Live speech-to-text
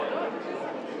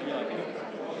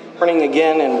Morning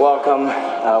again and welcome.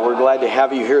 We're glad to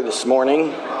have you here this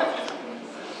morning.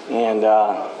 And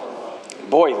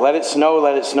boy, let it snow,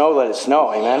 let it snow, let it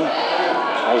snow. Amen.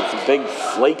 Right, big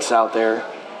flakes out there.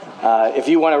 If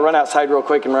you want to run outside real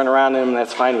quick and run around in them,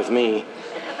 that's fine with me.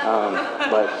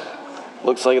 But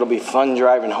looks like it'll be fun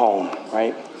driving home,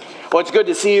 right? Well, it's good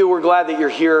to see you. We're glad that you're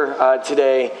here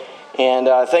today and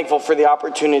thankful for the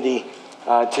opportunity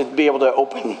to be able to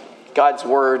open God's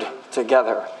Word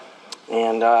together.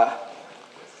 And,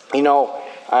 I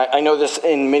know this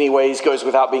in many ways goes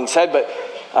without being said, but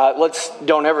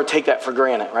don't ever take that for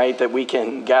granted, right? That we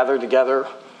can gather together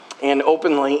and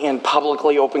openly and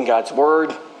publicly open God's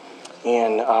Word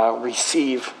and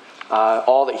receive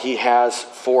all that He has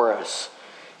for us.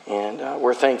 And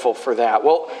we're thankful for that.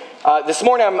 Well, this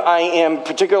morning I am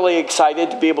particularly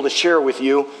excited to be able to share with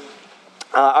you.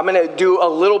 I'm going to do a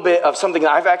little bit of something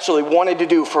that I've actually wanted to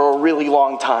do for a really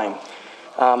long time.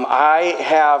 I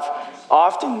have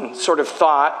often sort of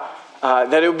thought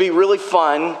that it would be really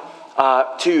fun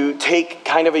to take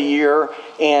kind of a year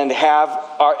and have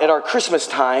at our Christmas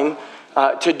time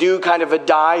to do kind of a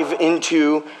dive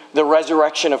into the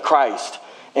resurrection of Christ.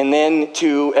 And then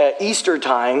at Easter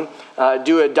time,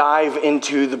 do a dive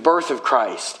into the birth of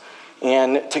Christ.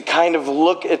 And to kind of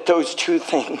look at those two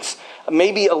things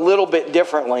maybe a little bit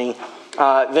differently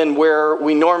than where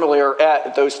we normally are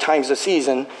at those times of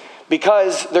season.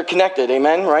 Because they're connected,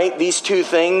 amen, right? These two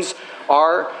things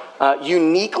are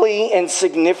uniquely and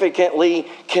significantly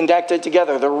connected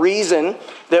together. The reason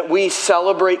that we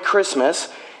celebrate Christmas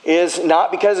is not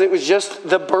because it was just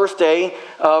the birthday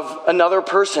of another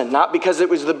person, not because it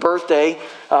was the birthday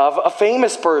of a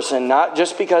famous person, not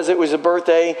just because it was a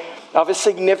birthday of a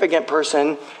significant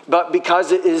person, but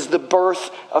because it is the birth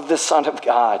of the Son of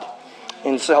God.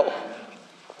 And so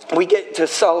we get to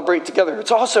celebrate together.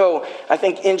 It's also, I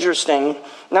think, interesting.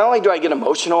 Not only do I get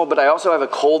emotional, but I also have a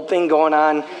cold thing going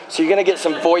on. So you're going to get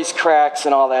some voice cracks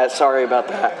and all that. Sorry about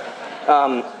that.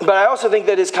 But I also think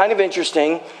that it's kind of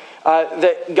interesting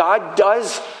that God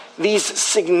does these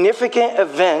significant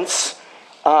events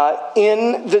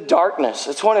in the darkness.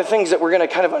 It's one of the things that we're going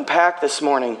to kind of unpack this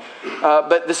morning.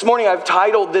 But this morning I've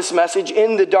titled this message,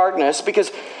 In the Darkness,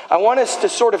 because I want us to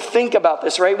sort of think about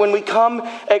this, right? When we come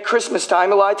at Christmas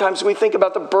time, a lot of times we think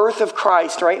about the birth of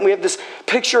Christ, right? And we have this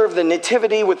picture of the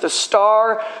nativity with the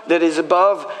star that is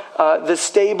above the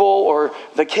stable or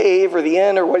the cave or the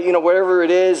inn or whatever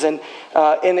it is. And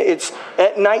it's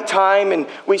at nighttime, and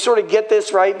we sort of get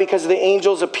this, right? Because the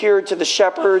angels appeared to the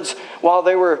shepherds while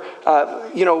they were,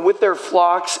 with their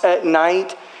flocks at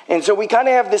night. And so we kind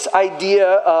of have this idea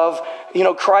of,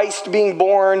 Christ being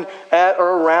born at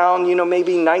or around,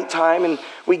 maybe nighttime, and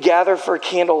we gather for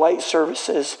candlelight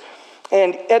services.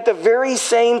 And at the very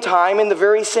same time, in the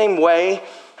very same way,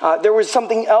 there was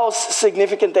something else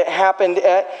significant that happened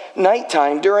at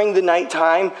nighttime, during the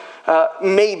nighttime,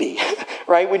 maybe,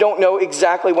 right? We don't know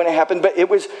exactly when it happened, but it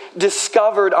was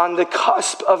discovered on the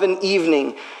cusp of an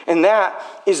evening, and that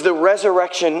is the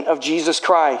resurrection of Jesus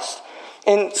Christ.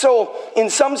 And so,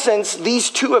 in some sense, these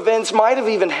two events might have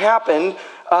even happened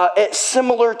at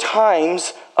similar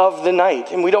times of the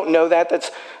night. And we don't know that. That's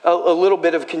a little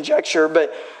bit of conjecture,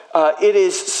 but it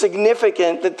is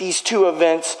significant that these two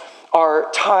events are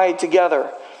tied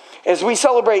together. As we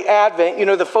celebrate Advent,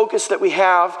 the focus that we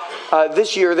have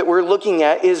this year that we're looking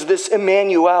at is this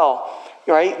Emmanuel,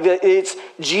 right? That it's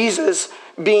Jesus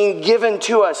being given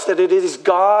to us, that it is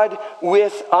God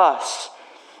with us.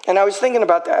 And I was thinking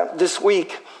about that this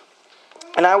week,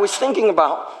 and I was thinking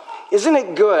about, isn't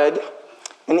it good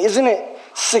and isn't it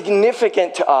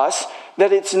significant to us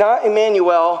that it's not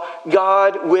Emmanuel,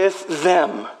 God with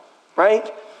them, right?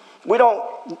 We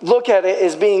don't look at it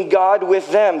as being God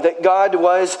with them, that God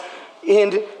was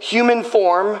in human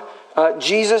form,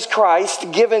 Jesus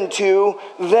Christ, given to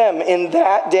them in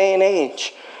that day and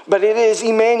age. But it is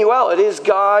Emmanuel, it is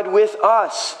God with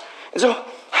us. And so,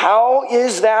 how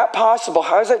is that possible?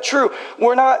 How is that true?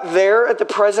 We're not there at the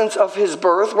presence of his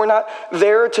birth. We're not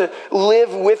there to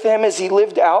live with him as he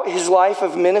lived out his life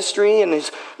of ministry and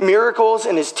his miracles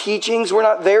and his teachings. We're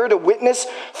not there to witness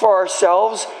for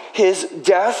ourselves his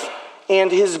death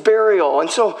and his burial.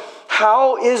 And so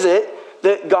how is it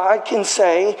that God can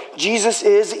say Jesus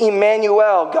is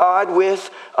Emmanuel, God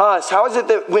with us? How is it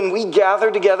that when we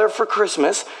gather together for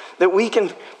Christmas that we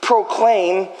can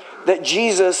proclaim that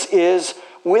Jesus is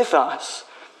with us?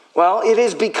 Well, it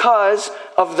is because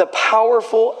of the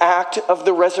powerful act of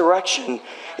the resurrection.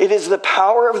 It is the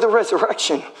power of the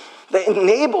resurrection that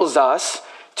enables us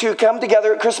to come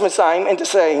together at Christmas time and to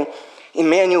say,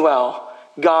 Emmanuel,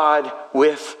 God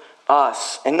with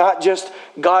us, and not just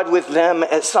God with them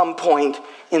at some point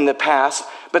in the past,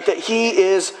 but that he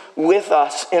is with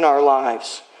us in our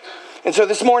lives. And so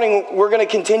this morning, we're going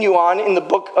to continue on in the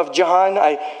book of John.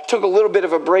 I took a little bit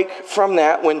of a break from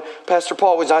that when Pastor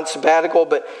Paul was on sabbatical,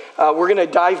 but we're going to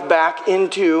dive back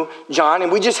into John.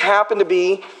 And we just happen to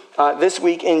be this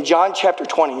week in John chapter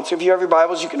 20. And so if you have your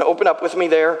Bibles, you can open up with me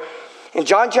there. In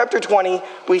John chapter 20,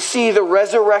 we see the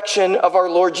resurrection of our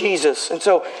Lord Jesus. And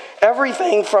so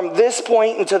everything from this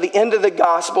point until the end of the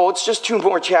gospel, it's just 2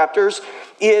 more chapters,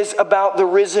 is about the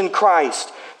risen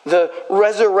Christ, the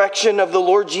resurrection of the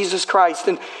Lord Jesus Christ.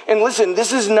 And listen,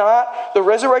 the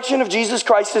resurrection of Jesus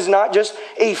Christ is not just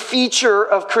a feature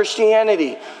of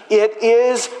Christianity. It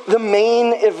is the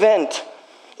main event.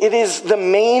 It is the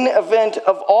main event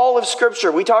of all of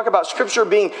Scripture. We talk about Scripture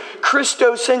being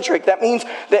Christocentric. That means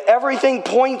that everything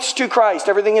points to Christ.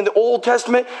 Everything in the Old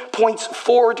Testament points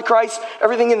forward to Christ.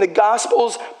 Everything in the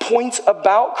Gospels points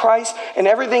about Christ. And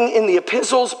everything in the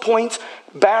epistles points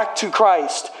back to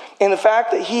Christ. And the fact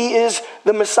that he is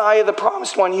the Messiah, the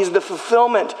promised one, he's the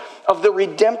fulfillment of the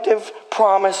redemptive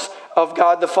promise of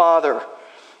God the Father.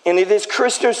 And it is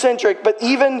Christocentric, but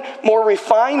even more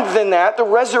refined than that, the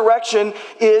resurrection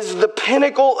is the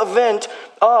pinnacle event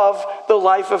of the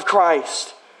life of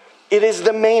Christ. It is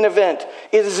the main event.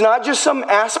 It is not just some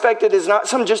aspect, it is not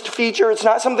some just feature, it's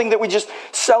not something that we just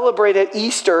celebrate at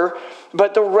Easter,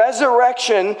 but the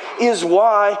resurrection is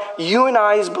why you and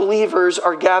I as believers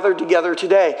are gathered together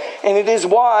today. And it is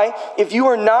why, if you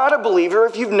are not a believer,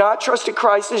 if you've not trusted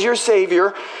Christ as your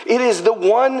Savior, it is the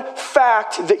one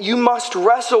fact that you must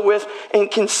wrestle with and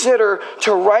consider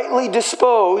to rightly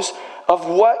dispose of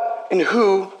what and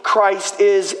who Christ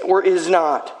is or is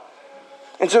not.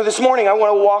 And so this morning, I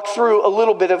want to walk through a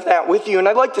little bit of that with you. And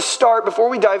I'd like to start, before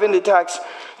we dive into text,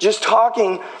 just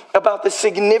talking about the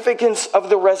significance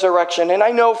of the resurrection. And I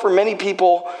know for many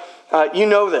people, you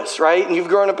know this, right? And you've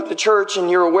grown up in the church and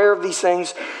you're aware of these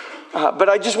things. But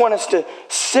I just want us to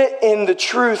sit in the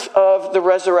truth of the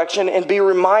resurrection and be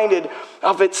reminded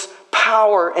of its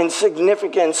power and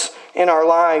significance in our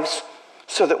lives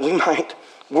so that we might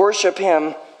worship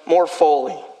him more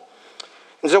fully.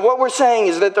 And so what we're saying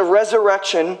is that the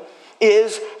resurrection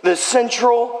is the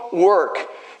central work.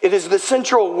 It is the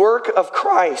central work of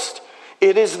Christ.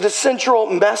 It is the central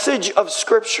message of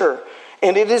Scripture.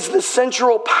 And it is the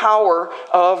central power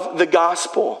of the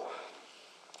gospel.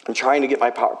 I'm trying to get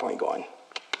my PowerPoint going.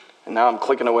 And now I'm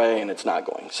clicking away and it's not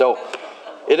going. So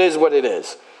it is what it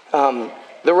is. The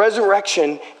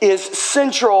resurrection is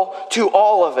central to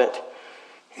all of it.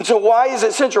 And so why is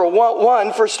it central?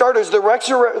 One, for starters, the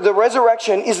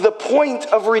resurrection is the point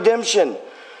of redemption.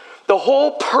 The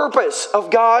whole purpose of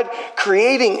God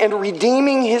creating and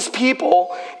redeeming his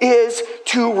people is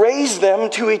to raise them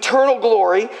to eternal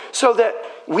glory so that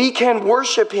we can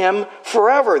worship him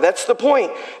forever. That's the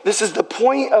point. This is the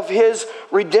point of his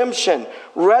redemption.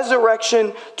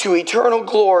 Resurrection to eternal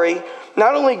glory.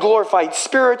 Not only glorified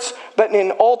spirits, but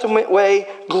in an ultimate way,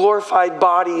 glorified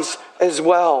bodies as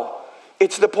well.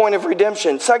 It's the point of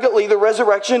redemption. Secondly, the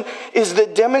resurrection is the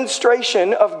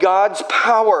demonstration of God's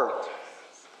power.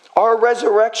 Our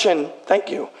resurrection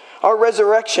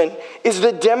is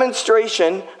the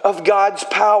demonstration of God's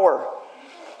power.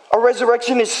 Our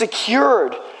resurrection is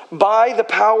secured by the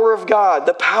power of God,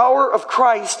 the power of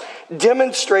Christ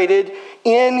demonstrated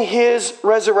in his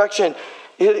resurrection.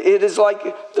 It is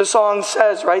like the song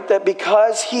says, right? That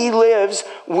because he lives,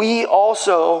 we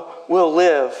also will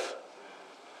live.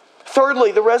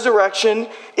 Thirdly, the resurrection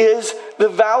is the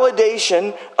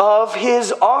validation of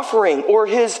his offering or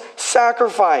his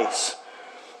sacrifice.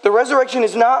 The resurrection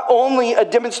is not only a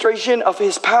demonstration of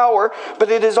his power, but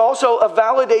it is also a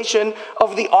validation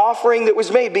of the offering that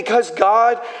was made because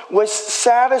God was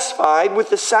satisfied with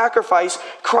the sacrifice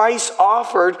Christ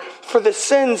offered for the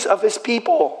sins of his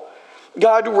people.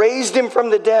 God raised him from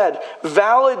the dead,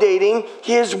 validating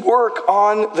his work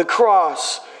on the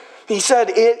cross. He said,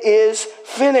 "It is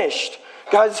finished."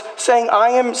 God's saying,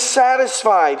 I am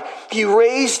satisfied. He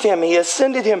raised him. He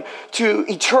ascended him to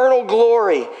eternal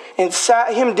glory and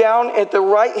sat him down at the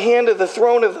right hand of the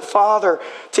throne of the Father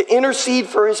to intercede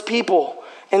for his people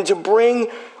and to bring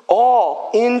all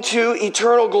into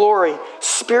eternal glory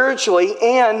spiritually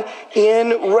and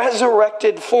in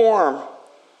resurrected form.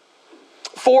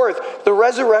 Fourth, the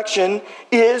resurrection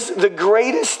is the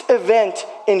greatest event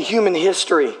in human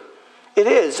history. It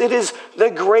is. It is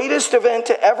the greatest event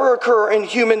to ever occur in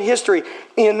human history,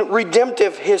 in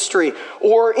redemptive history,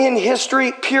 or in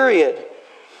history, period.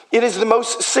 It is the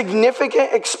most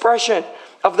significant expression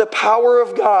of the power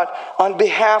of God on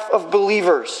behalf of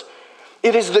believers.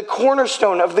 It is the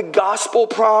cornerstone of the gospel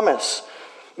promise.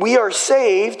 we are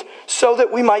saved so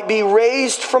that we might be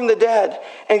raised from the dead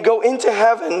and go into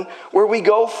heaven, where we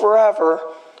go forever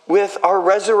with our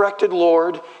resurrected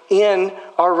Lord in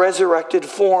our resurrected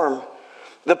form.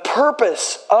 The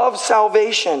purpose of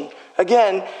salvation,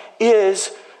 again,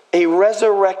 is a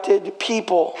resurrected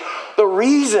people. The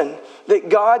reason that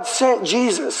God sent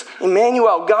Jesus,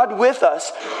 Emmanuel, God with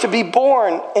us, to be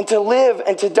born and to live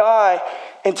and to die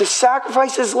and to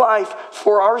sacrifice his life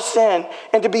for our sin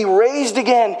and to be raised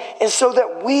again, is so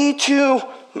that we too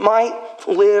might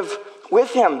live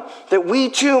with him, that we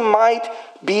too might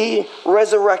be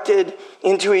resurrected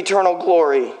into eternal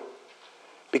glory.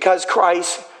 Because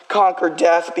Christ conquered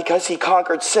death, because he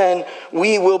conquered sin,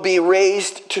 we will be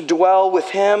raised to dwell with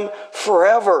him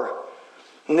forever.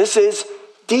 And this is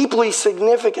deeply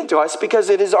significant to us because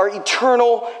it is our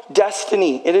eternal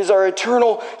destiny. It is our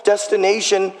eternal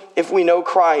destination if we know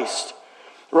Christ.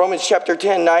 Romans chapter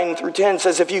 10, 9 through 10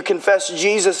 says, if you confess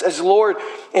Jesus as Lord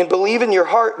and believe in your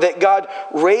heart that God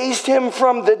raised him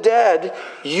from the dead,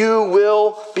 you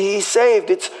will be saved.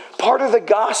 It's part of the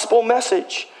gospel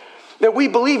message. That we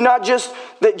believe not just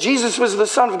that Jesus was the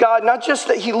Son of God, not just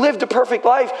that he lived a perfect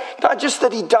life, not just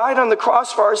that he died on the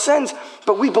cross for our sins,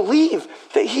 but we believe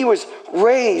that he was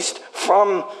raised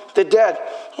from the dead.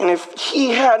 And if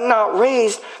he had not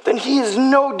raised, then he is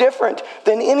no different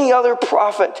than any other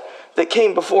prophet that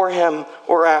came before him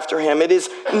or after him. It is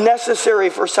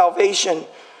necessary for salvation.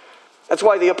 That's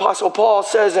why the Apostle Paul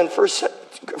says in 1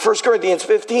 Corinthians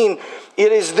 15,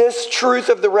 it is this truth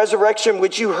of the resurrection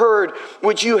which you heard,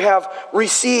 which you have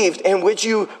received, and which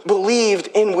you believed,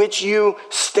 in which you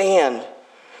stand.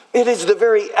 It is the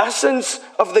very essence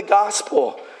of the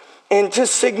gospel. And to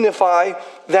signify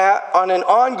that on an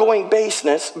ongoing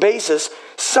basis,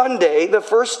 Sunday, the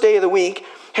first day of the week,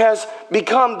 has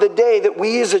become the day that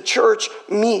we as a church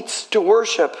meets to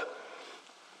worship.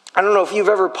 I don't know if you've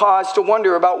ever paused to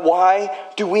wonder about why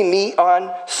do we meet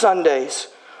on Sundays?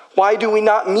 Why do we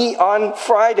not meet on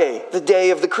Friday, the day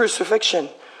of the crucifixion?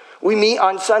 We meet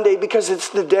on Sunday because it's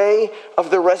the day of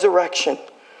the resurrection.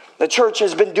 The church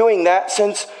has been doing that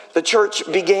since the church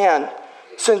began.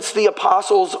 Since the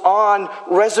apostles on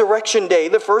Resurrection Day,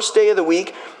 the first day of the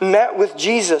week, met with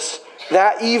Jesus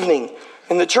that evening.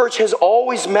 And the church has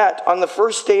always met on the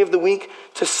first day of the week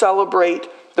to celebrate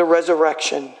the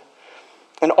resurrection.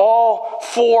 And all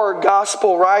four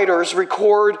gospel writers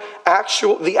record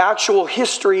the actual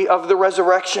history of the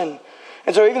resurrection.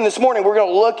 And so even this morning, we're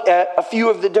going to look at a few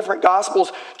of the different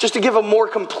gospels just to give a more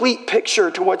complete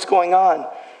picture to what's going on.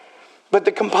 But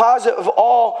the composite of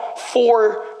all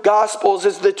four gospels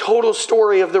is the total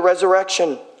story of the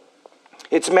resurrection.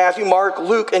 It's Matthew, Mark,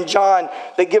 Luke, and John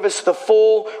that give us the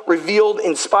full, revealed,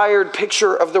 inspired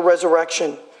picture of the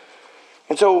resurrection.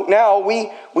 And so now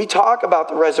we talk about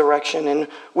the resurrection, and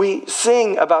we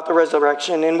sing about the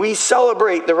resurrection, and we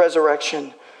celebrate the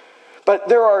resurrection. But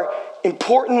there are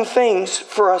important things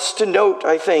for us to note,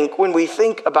 I think, when we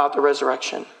think about the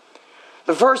resurrection.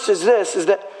 The first is this, is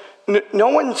that no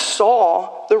one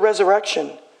saw the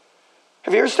resurrection.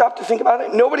 Have you ever stopped to think about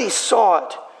it? Nobody saw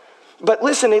it. But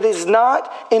listen, it is not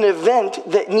an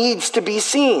event that needs to be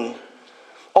seen.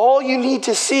 All you need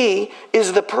to see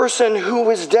is the person who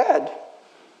was dead.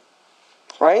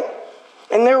 Right?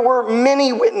 And there were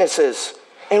many witnesses,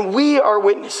 and we are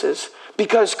witnesses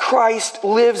because Christ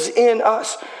lives in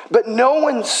us. But no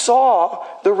one saw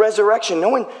the resurrection. No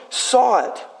one saw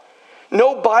it.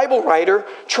 No Bible writer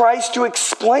tries to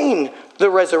explain the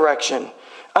resurrection.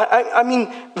 I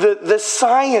mean, the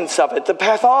science of it, the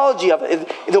pathology of it,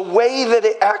 the way that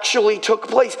it actually took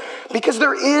place, because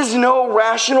there is no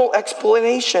rational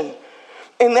explanation.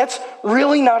 And that's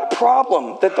really not a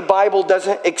problem that the Bible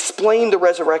doesn't explain the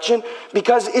resurrection,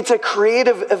 because it's a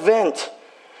creative event.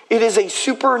 It is a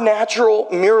supernatural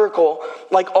miracle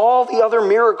like all the other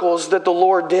miracles that the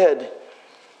Lord did.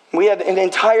 We had an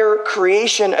entire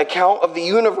creation account of the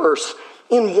universe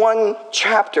in one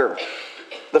chapter.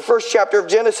 The first chapter of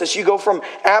Genesis, you go from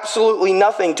absolutely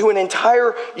nothing to an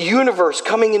entire universe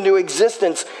coming into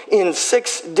existence in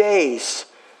 6 days.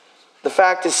 The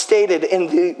fact is stated and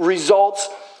the results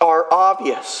are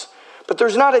obvious. But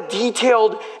there's not a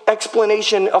detailed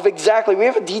explanation of exactly. We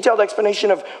have a detailed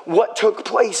explanation of what took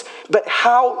place, but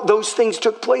how those things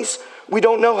took place, we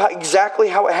don't know exactly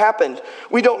how it happened.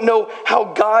 We don't know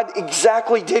how God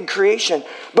exactly did creation,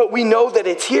 but we know that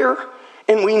it's here,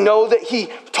 and we know that he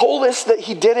told us that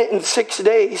he did it in 6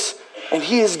 days, and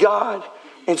he is God.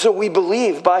 And so we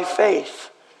believe by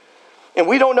faith. And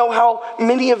we don't know how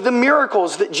many of the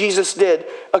miracles that Jesus did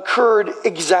occurred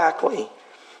exactly.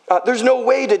 There's no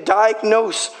way to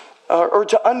diagnose or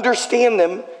to understand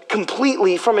them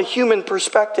completely from a human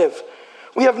perspective.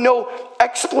 We have no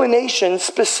explanation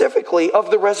specifically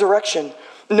of the resurrection.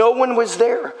 No one was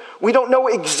there. We don't know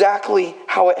exactly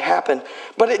how it happened.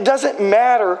 But it doesn't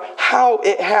matter how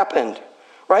it happened,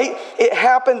 right? It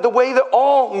happened the way that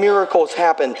all miracles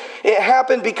happen. It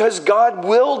happened because God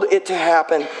willed it to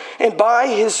happen. And by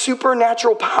his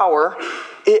supernatural power,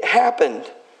 it happened.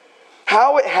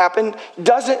 How it happened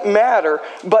doesn't matter,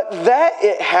 but that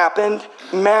it happened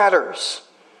matters.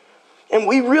 And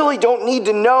we really don't need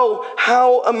to know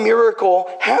how a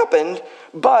miracle happened,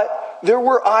 but there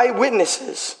were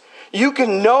eyewitnesses. You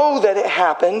can know that it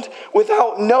happened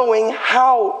without knowing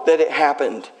how that it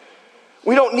happened.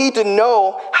 We don't need to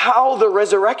know how the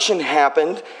resurrection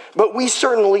happened, but we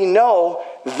certainly know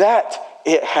that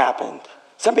it happened.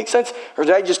 Does that make sense? Or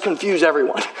did I just confuse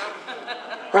everyone?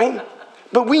 Right?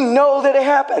 But we know that it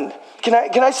happened. Can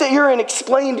I sit here and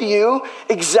explain to you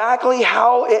exactly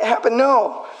how it happened?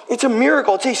 No. It's a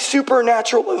miracle. It's a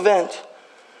supernatural event.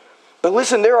 But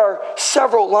listen, there are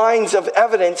several lines of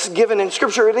evidence given in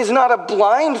Scripture. It is not a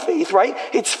blind faith, right?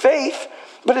 It's faith,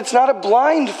 but it's not a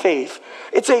blind faith.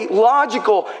 It's a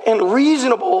logical and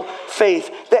reasonable faith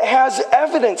that has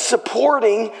evidence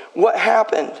supporting what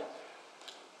happened.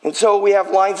 And so we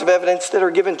have lines of evidence that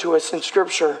are given to us in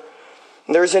Scripture.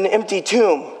 There's an empty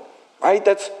tomb, right?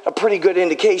 That's a pretty good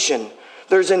indication.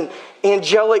 There's an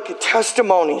angelic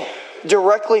testimony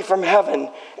directly from heaven,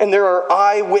 and there are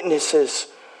eyewitnesses.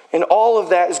 And all of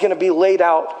that is going to be laid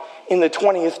out in the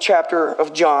 20th chapter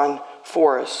of John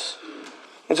for us.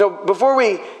 And so before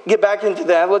we get back into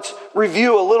that, let's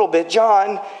review a little bit.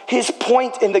 John, his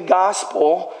point in the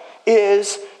gospel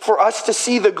is for us to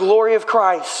see the glory of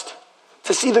Christ,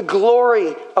 to see the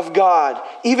glory of God,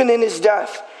 even in his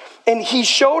death. And he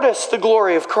showed us the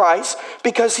glory of Christ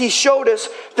because he showed us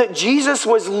that Jesus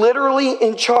was literally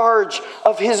in charge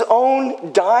of his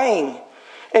own dying.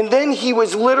 And then he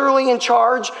was literally in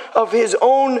charge of his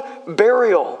own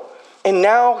burial. And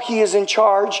now he is in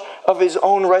charge of his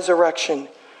own resurrection.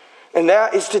 And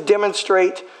that is to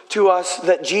demonstrate to us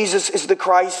that Jesus is the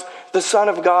Christ, the Son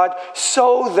of God,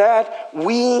 so that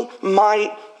we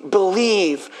might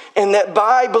believe. And that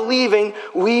by believing,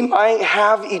 we might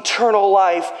have eternal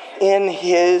life in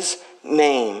his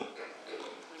name.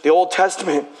 The Old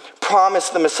Testament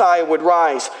promised the Messiah would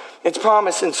rise. It's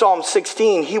promised in Psalm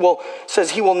 16.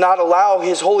 Says he will not allow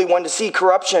his Holy One to see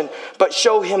corruption, but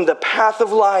show him the path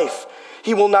of life.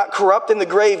 He will not corrupt in the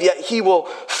grave, yet he will,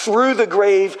 through the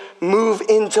grave, move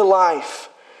into life.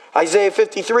 Isaiah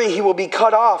 53, he will be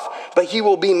cut off, but he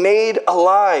will be made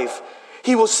alive.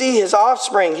 He will see his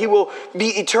offspring. He will be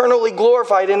eternally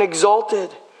glorified and exalted.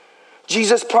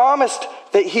 Jesus promised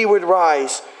that he would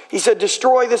rise. He said,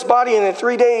 destroy this body, and in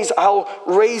 3 days I'll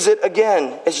raise it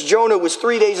again. As Jonah was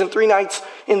 3 days and 3 nights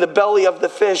in the belly of the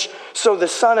fish, so the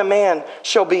Son of Man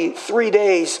shall be 3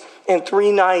 days and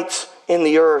 3 nights in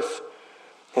the earth.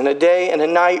 And a day and a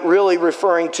night really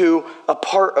referring to a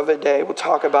part of a day. We'll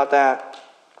talk about that.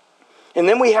 And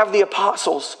then we have the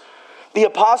apostles. The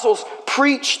apostles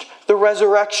preached the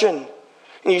resurrection.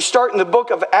 And you start in the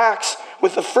book of Acts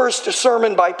with the first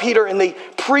sermon by Peter, and they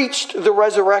preached the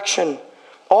resurrection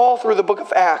all through the book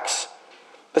of Acts.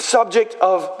 The subject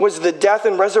was the death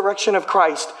and resurrection of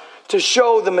Christ, to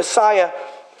show the Messiah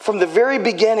from the very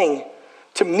beginning,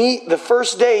 to meet the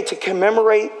first day, to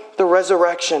commemorate the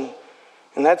resurrection.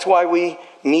 And that's why we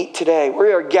meet today.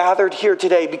 We are gathered here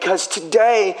today because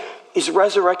today is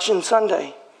Resurrection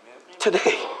Sunday.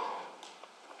 Today.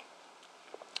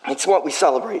 It's what we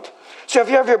celebrate. So if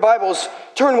you have your Bibles,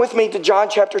 turn with me to John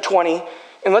chapter 20.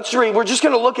 And let's read. We're just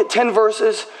going to look at 10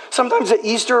 verses. Sometimes at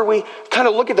Easter, we kind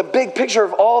of look at the big picture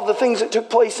of all of the things that took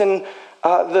place in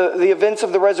the events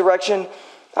of the resurrection.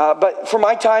 But for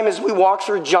my time as we walk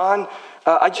through John,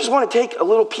 I just want to take a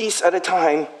little piece at a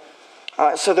time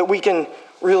so that we can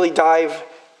really dive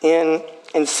in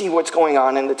and see what's going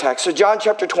on in the text. So John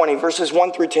chapter 20, verses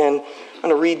 1 through 10. I'm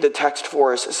going to read the text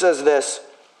for us. It says this.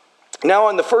 Now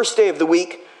on the first day of the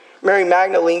week, Mary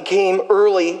Magdalene came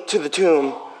early to the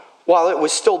tomb while it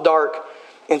was still dark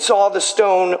and saw the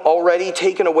stone already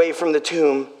taken away from the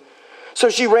tomb. So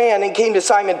she ran and came to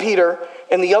Simon Peter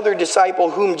and the other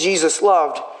disciple whom Jesus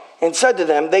loved and said to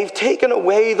them, they've taken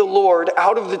away the Lord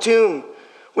out of the tomb.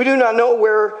 We do not know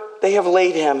where they have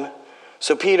laid him.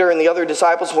 So Peter and the other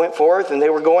disciples went forth, and they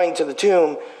were going to the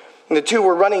tomb. And the two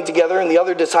were running together, and the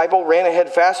other disciple ran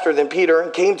ahead faster than Peter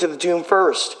and came to the tomb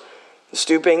first. And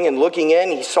stooping and looking in,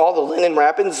 he saw the linen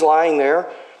wrappings lying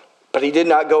there, but he did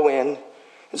not go in.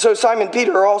 And so Simon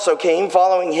Peter also came,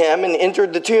 following him, and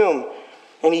entered the tomb.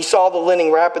 And he saw the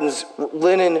linen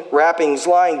wrappings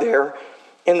lying there,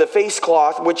 and the face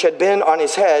cloth which had been on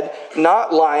his head,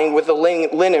 not lying with the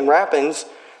linen wrappings,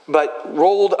 but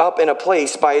rolled up in a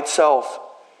place by itself.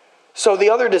 So the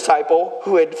other disciple,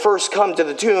 who had first come to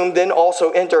the tomb, then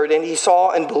also entered, and he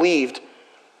saw and believed.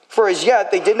 For as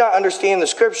yet they did not understand the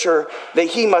scripture that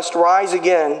he must rise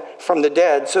again from the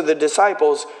dead. So the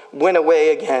disciples went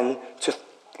away again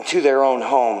to their own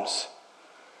homes.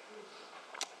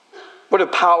 What a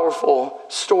powerful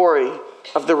story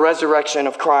of the resurrection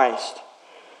of Christ.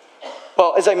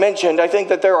 Well, as I mentioned, I think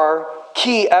that there are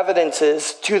key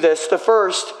evidences to this. The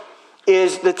first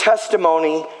is the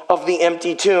testimony of the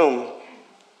empty tomb.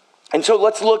 And so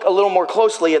let's look a little more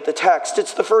closely at the text.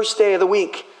 It's the first day of the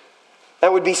week.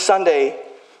 That would be Sunday.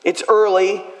 It's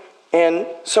early, and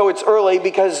so it's early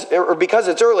because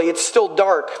it's early, it's still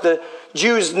dark. The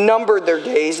Jews numbered their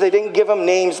days. They didn't give them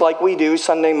names like we do,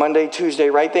 Sunday, Monday, Tuesday,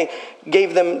 right?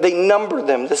 They numbered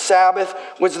them. The Sabbath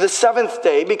was the seventh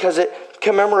day because it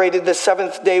commemorated the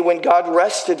seventh day when God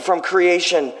rested from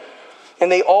creation.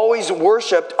 And they always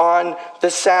worshiped on the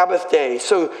Sabbath day.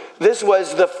 So this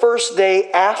was the first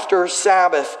day after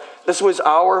Sabbath. This was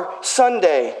our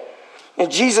Sunday.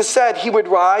 And Jesus said he would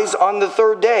rise on the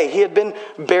third day. He had been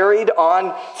buried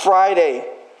on Friday.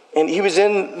 And he was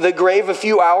in the grave a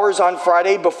few hours on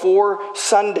Friday before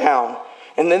sundown.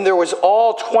 And then there was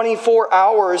all 24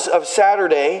 hours of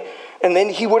Saturday. And then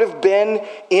he would have been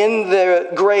in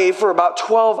the grave for about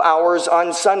 12 hours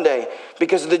on Sunday,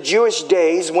 because the Jewish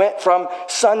days went from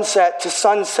sunset to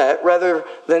sunset rather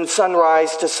than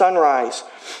sunrise to sunrise.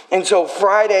 And so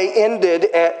Friday ended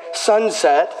at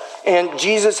sunset, and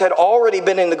Jesus had already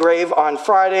been in the grave on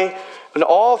Friday and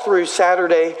all through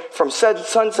Saturday from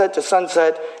sunset to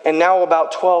sunset, and now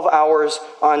about 12 hours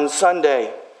on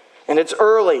Sunday. And it's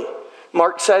early.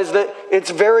 Mark says that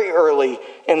it's very early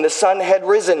and the sun had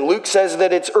risen. Luke says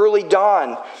that it's early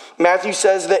dawn. Matthew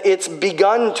says that it's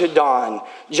begun to dawn.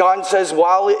 John says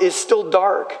while it is still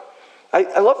dark.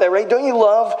 I love that, right? Don't you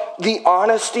love the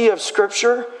honesty of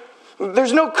Scripture?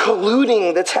 There's no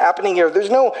colluding that's happening here. There's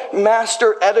no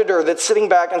master editor that's sitting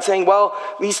back and saying, well,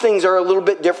 these things are a little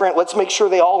bit different. Let's make sure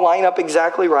they all line up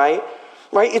exactly right.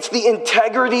 Right? It's the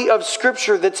integrity of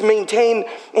Scripture that's maintained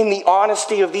in the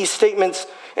honesty of these statements.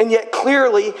 And yet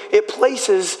clearly it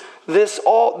places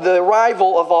the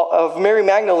arrival of Mary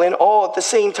Magdalene all at the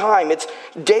same time. It's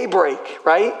daybreak,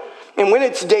 right? And when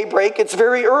it's daybreak, it's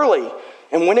very early.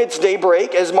 And when it's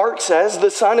daybreak, as Mark says,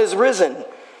 the sun is risen.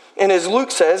 And as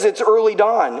Luke says, it's early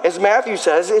dawn. As Matthew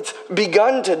says, it's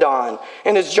begun to dawn.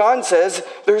 And as John says,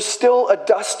 there's still a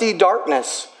dusty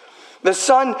darkness. The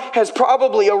sun has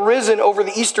probably arisen over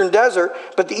the eastern desert,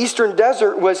 but the eastern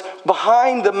desert was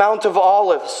behind the Mount of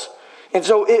Olives. And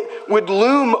so it would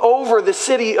loom over the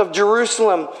city of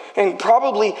Jerusalem and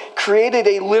probably created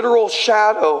a literal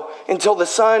shadow until the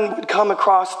sun would come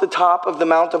across the top of the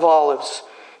Mount of Olives.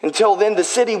 Until then, the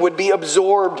city would be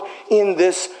absorbed in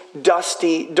this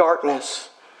dusty darkness.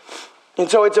 And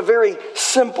so it's a very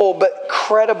simple but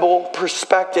credible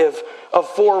perspective of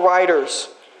four writers.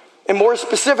 And more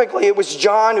specifically, it was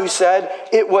John who said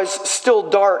it was still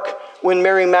dark when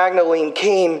Mary Magdalene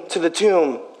came to the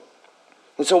tomb.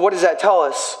 And so what does that tell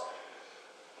us?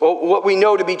 Well, what we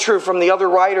know to be true from the other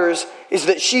writers is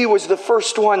that she was the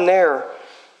first one there.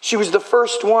 She was the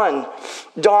first one.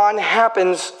 Dawn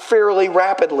happens fairly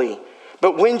rapidly.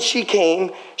 But when she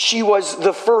came, she was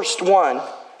the first one.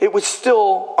 It was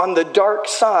still on the dark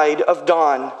side of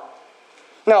dawn.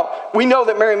 Now, we know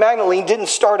that Mary Magdalene didn't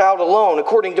start out alone.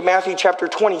 According to Matthew chapter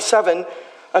 27,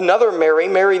 another Mary,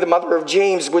 Mary the mother of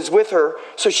James, was with her.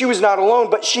 So she was not alone,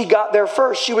 but she got there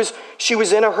first. She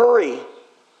was in a hurry.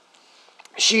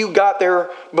 She got there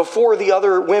before the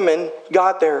other women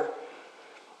got there.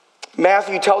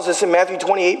 Matthew tells us in Matthew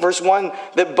 28, verse 1,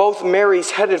 that both Marys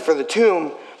headed for the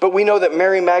tomb, but we know that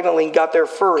Mary Magdalene got there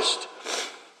first.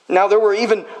 Now, there were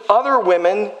even other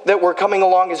women that were coming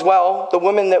along as well, the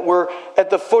women that were at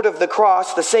the foot of the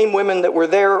cross, the same women that were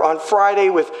there on Friday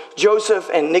with Joseph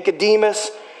and Nicodemus,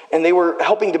 and they were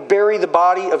helping to bury the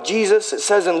body of Jesus. It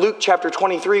says in Luke chapter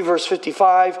 23, verse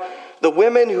 55, the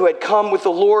women who had come with the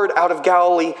Lord out of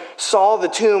Galilee saw the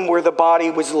tomb where the body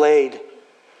was laid.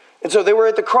 And so they were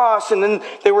at the cross, and then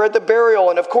they were at the burial,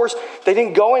 and of course, they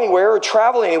didn't go anywhere or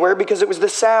travel anywhere because it was the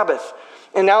Sabbath.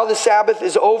 And now the Sabbath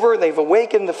is over. They've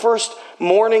awakened the first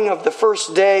morning of the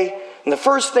first day. And the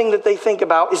first thing that they think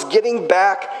about is getting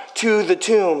back to the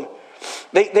tomb.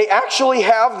 They actually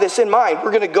have this in mind.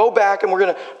 We're going to go back and we're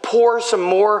going to pour some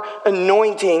more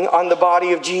anointing on the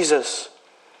body of Jesus.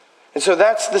 And so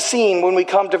that's the scene when we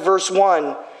come to verse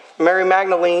 1. Mary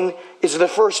Magdalene is the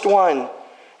first one.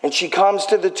 And she comes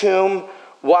to the tomb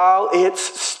while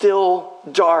it's still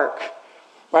dark.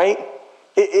 right?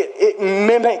 It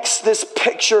mimics this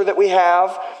picture that we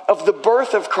have of the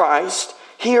birth of Christ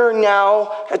here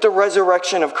now at the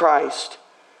resurrection of Christ.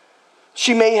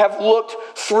 She may have looked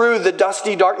through the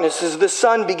dusty darkness as the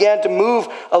sun began to move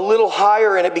a little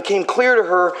higher, and it became clear to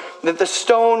her that the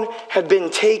stone had been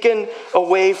taken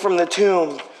away from the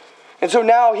tomb. And so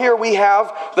now here we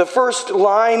have the first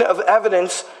line of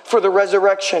evidence for the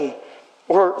resurrection,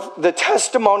 or the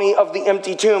testimony of the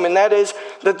empty tomb, and that is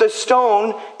that the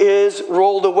stone is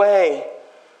rolled away.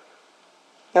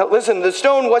 Now listen, the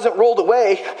stone wasn't rolled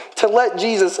away to let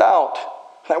Jesus out.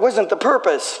 That wasn't the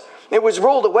purpose. It was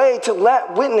rolled away to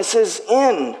let witnesses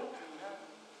in.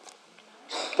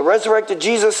 The resurrected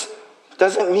Jesus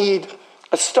doesn't need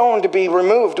a stone to be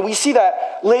removed. We see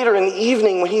that later in the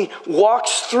evening when he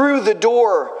walks through the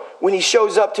door, when he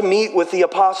shows up to meet with the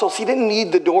apostles. He didn't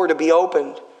need the door to be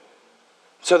opened.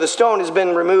 So the stone has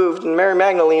been removed, and Mary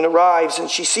Magdalene arrives, and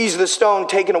she sees the stone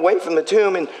taken away from the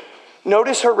tomb. And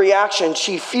notice her reaction.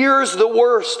 She fears the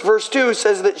worst. Verse 2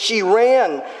 says that she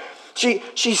ran.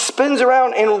 She spins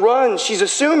around and runs. She's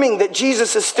assuming that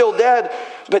Jesus is still dead,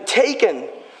 but taken.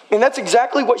 And that's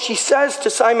exactly what she says to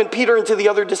Simon Peter and to the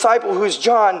other disciple, who is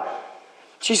John.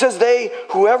 She says they,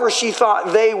 whoever she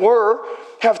thought they were,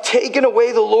 have taken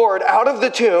away the Lord out of the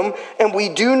tomb, and we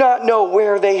do not know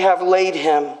where they have laid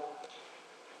him.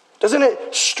 Doesn't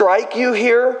it strike you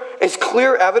here as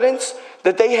clear evidence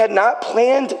that they had not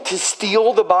planned to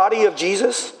steal the body of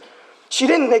Jesus? She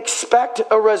didn't expect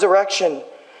a resurrection.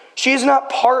 She is not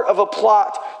part of a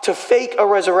plot to fake a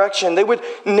resurrection. They would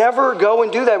never go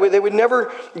and do that. They would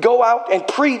never go out and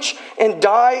preach and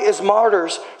die as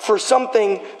martyrs for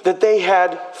something that they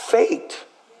had faked.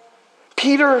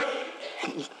 Peter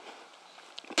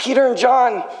and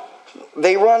John,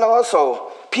 they run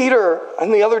also. Peter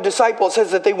and the other disciple, it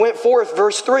says that they went forth,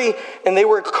 verse 3, and they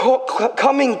were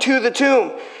coming to the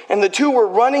tomb. And the two were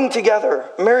running together.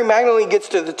 Mary Magdalene gets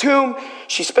to the tomb.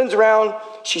 She spins around.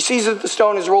 She sees that the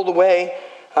stone is rolled away.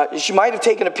 She might have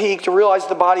taken a peek to realize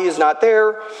the body is not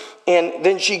there. And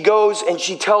then she goes and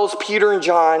she tells Peter and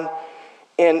John.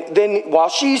 And then while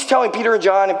she's telling Peter and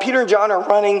John are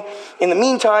running, in the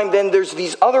meantime, then there's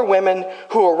these other women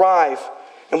who arrive.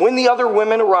 And when the other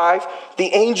women arrive,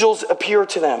 the angels appear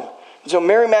to them. So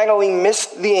Mary Magdalene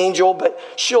missed the angel, but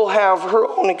she'll have her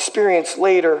own experience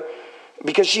later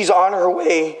because she's on her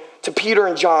way to Peter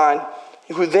and John,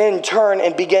 who then turn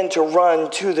and begin to run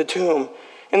to the tomb.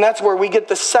 And that's where we get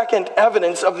the second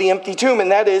evidence of the empty tomb,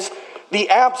 and that is the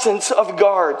absence of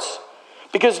guards.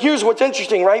 Because here's what's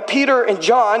interesting, right? Peter and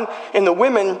John and the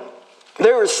women,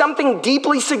 there is something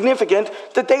deeply significant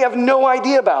that they have no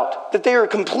idea about, that they are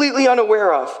completely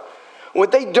unaware of.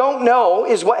 What they don't know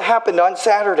is what happened on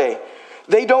Saturday.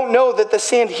 They don't know that the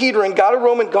Sanhedrin got a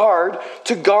Roman guard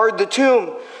to guard the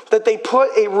tomb, that they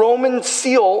put a Roman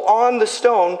seal on the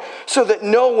stone so that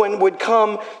no one would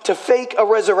come to fake a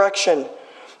resurrection.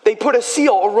 They put a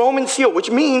seal, a Roman seal, which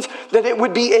means that it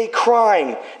would be a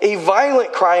crime, a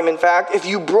violent crime, in fact, if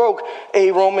you broke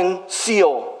a Roman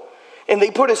seal. And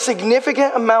they put a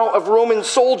significant amount of Roman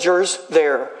soldiers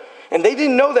there. And they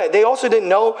didn't know that. They also didn't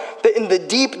know that in the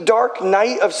deep, dark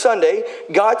night of Sunday,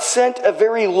 God sent a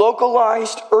very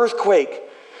localized earthquake.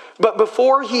 But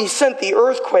before he sent the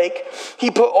earthquake,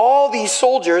 he put all these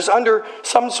soldiers under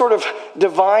some sort of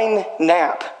divine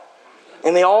nap.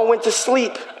 And they all went to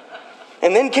sleep.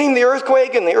 And then came the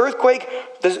earthquake, and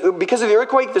because of the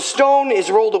earthquake, the stone is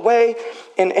rolled away.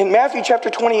 And Matthew chapter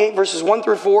 28, verses 1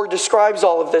 through 4 describes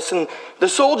all of this. And the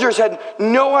soldiers had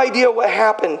no idea what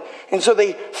happened. And so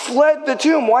they fled the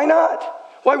tomb. Why not?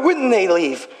 Why wouldn't they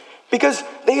leave? Because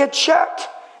they had checked,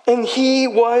 and he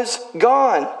was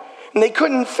gone. And they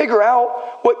couldn't figure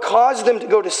out what caused them to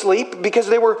go to sleep because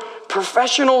they were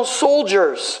professional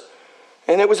soldiers.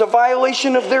 And it was a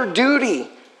violation of their duty.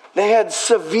 They had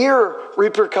severe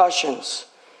repercussions.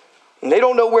 And they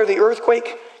don't know where the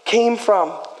earthquake came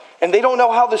from. And they don't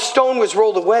know how the stone was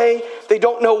rolled away. They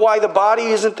don't know why the body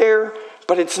isn't there,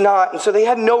 but it's not. And so they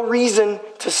had no reason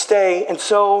to stay. And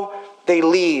so they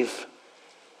leave.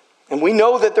 And we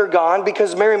know that they're gone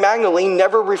because Mary Magdalene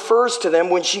never refers to them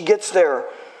when she gets there.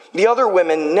 The other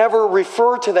women never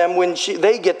refer to them when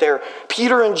they get there.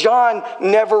 Peter and John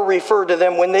never refer to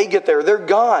them when they get there. They're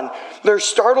gone. They're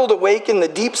startled awake in the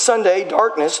deep Sunday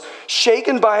darkness,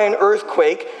 shaken by an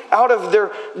earthquake, out of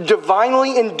their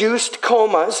divinely induced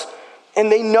comas,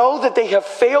 and they know that they have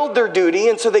failed their duty,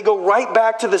 and so they go right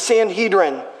back to the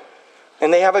Sanhedrin.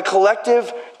 And they have a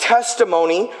collective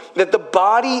testimony that the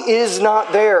body is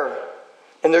not there.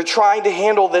 And they're trying to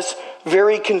handle this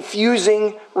very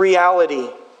confusing reality.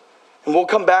 And we'll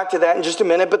come back to that in just a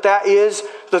minute, but that is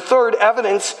the third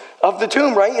evidence of the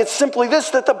tomb, right? It's simply this,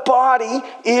 that the body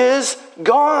is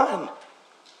gone.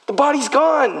 The body's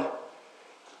gone.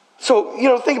 So,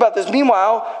 think about this.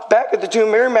 Meanwhile, back at the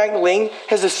tomb, Mary Magdalene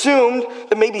has assumed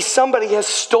that maybe somebody has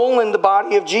stolen the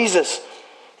body of Jesus.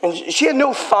 And she had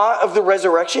no thought of the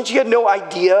resurrection. She had no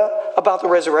idea about the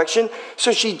resurrection.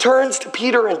 So she turns to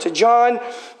Peter and to John,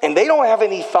 and they don't have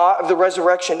any thought of the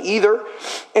resurrection either.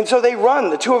 And so they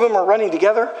run. The two of them are running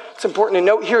together. It's important to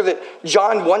note here that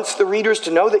John wants the readers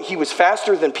to know that he was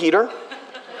faster than Peter,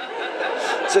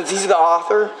 since he's the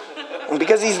author. And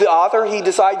because he's the author, he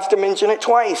decides to mention it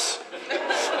twice.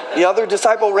 The other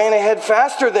disciple ran ahead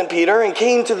faster than Peter and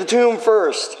came to the tomb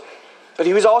first. But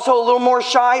he was also a little more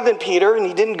shy than Peter, and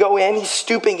he didn't go in. He's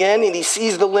stooping in, and he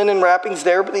sees the linen wrappings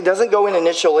there, but he doesn't go in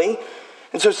initially.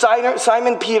 And so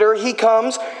Simon Peter, he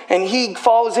comes, and he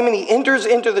follows him, and he enters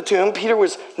into the tomb. Peter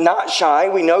was not shy.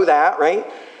 We know that, right?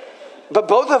 But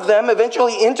both of them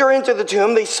eventually enter into the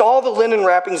tomb. They saw the linen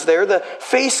wrappings there, the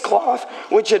face cloth,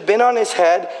 which had been on his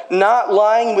head, not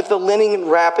lying with the linen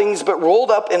wrappings, but rolled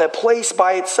up in a place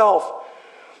by itself.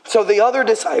 So the other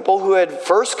disciple who had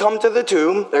first come to the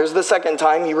tomb, there's the second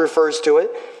time he refers to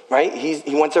it, right?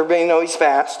 He wants everybody to know he's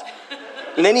fast.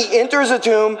 And then he enters the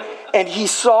tomb, and he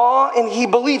saw and he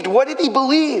believed. What did he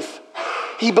believe?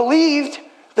 He believed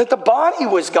that the body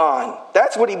was gone.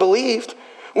 That's what he believed.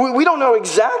 We don't know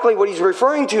exactly what he's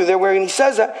referring to there when he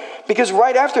says that, because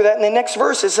right after that, in the next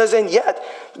verse, it says, and yet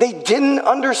they didn't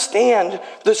understand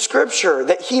the scripture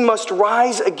that he must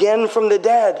rise again from the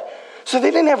dead. So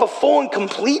they didn't have a full and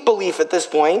complete belief at this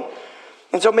point.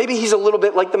 And so maybe he's a little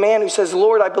bit like the man who says,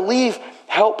 Lord, I believe,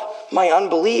 help my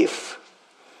unbelief.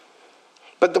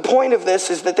 But the point of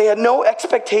this is that they had no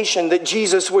expectation that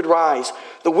Jesus would rise.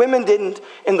 The women didn't,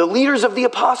 and the leaders of the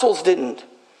apostles didn't.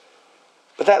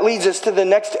 But that leads us to the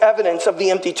next evidence of the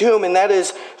empty tomb, and that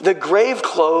is the grave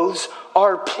clothes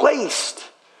are placed.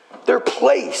 They're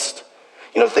placed.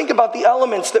 Think about the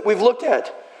elements that we've looked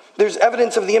at. There's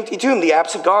evidence of the empty tomb, the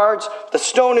absent guards, the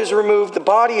stone is removed, the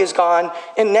body is gone,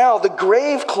 and now the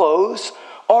grave clothes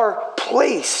are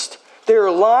placed. They're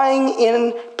lying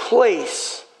in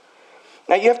place.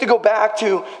 Now you have to go back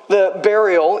to the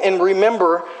burial and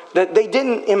remember that they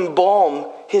didn't embalm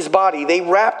his body. They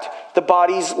wrapped the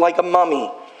bodies like a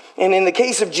mummy. And in the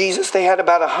case of Jesus, they had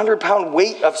about 100-pound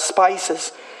weight of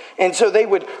spices. And so they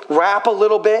would wrap a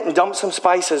little bit and dump some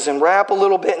spices, and wrap a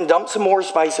little bit and dump some more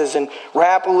spices, and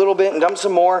wrap a little bit and dump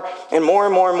some more, and more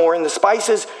and more and more. And the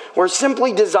spices were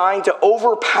simply designed to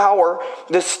overpower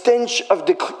the stench of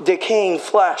decaying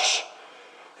flesh.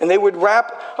 And they would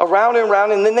wrap around and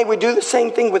around, and then they would do the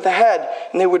same thing with the head.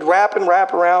 And they would wrap and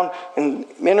wrap around and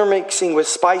intermixing with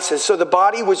spices. So the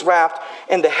body was wrapped,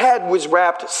 and the head was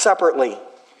wrapped separately.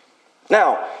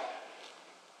 Now,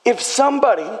 if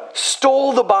somebody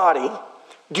stole the body,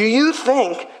 do you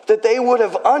think that they would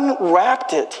have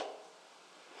unwrapped it?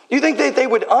 Do you think that they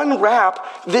would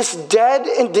unwrap this dead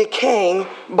and decaying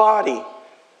body?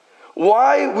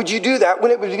 Why would you do that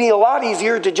when it would be a lot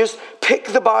easier to just pick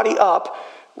the body up,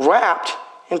 wrapped,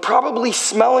 and probably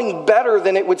smelling better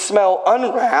than it would smell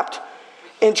unwrapped,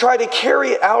 and try to carry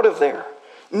it out of there?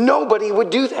 Nobody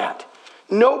would do that.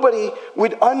 Nobody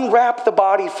would unwrap the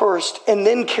body first and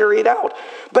then carry it out.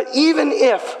 But even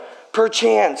if,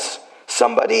 perchance,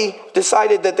 somebody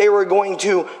decided that they were going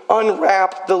to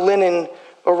unwrap the linen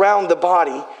around the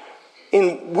body,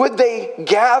 and would they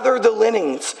gather the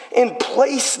linens and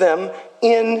place them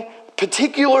in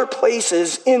particular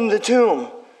places in the tomb?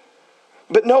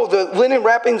 But no, the linen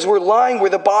wrappings were lying where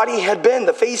the body had been.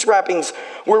 The face wrappings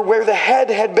were where the head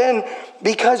had been,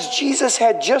 because Jesus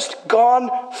had just gone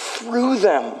through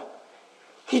them.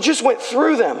 He just went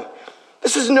through them.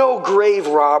 This is no grave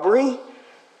robbery.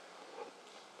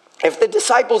 If the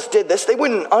disciples did this, they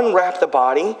wouldn't unwrap the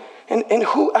body. And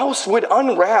who else would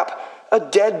unwrap a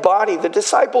dead body? The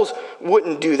disciples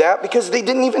wouldn't do that because they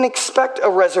didn't even expect a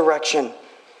resurrection.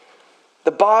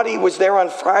 The body was there on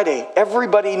Friday.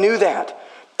 Everybody knew that.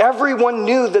 Everyone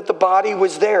knew that the body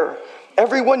was there.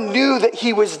 Everyone knew that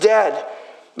he was dead.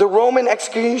 The Roman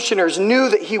executioners knew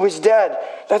that he was dead.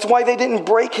 That's why they didn't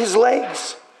break his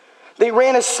legs. They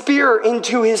ran a spear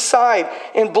into his side,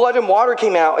 and blood and water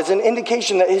came out as an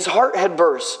indication that his heart had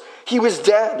burst. He was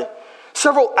dead.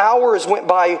 Several hours went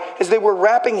by as they were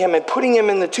wrapping him and putting him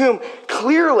in the tomb.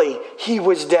 Clearly, he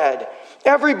was dead.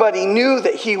 Everybody knew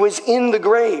that he was in the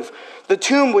grave. The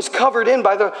tomb was covered in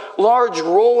by the large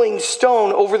rolling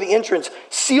stone over the entrance,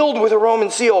 sealed with a Roman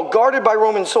seal, guarded by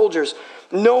Roman soldiers.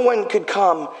 No one could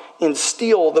come and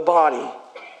steal the body.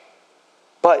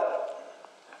 But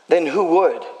then who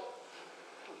would?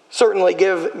 Certainly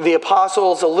give the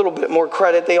apostles a little bit more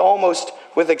credit. They almost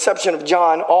with the exception of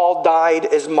John, all died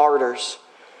as martyrs.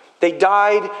 They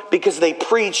died because they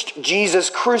preached Jesus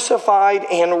crucified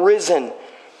and risen.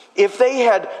 If they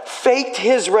had faked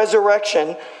his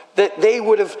resurrection, that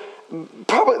would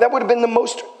have been the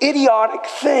most idiotic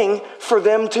thing for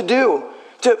them to do.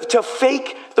 To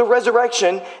fake the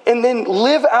resurrection and then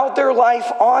live out their life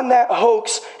on that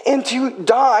hoax and to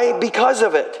die because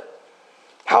of it.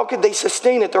 How could they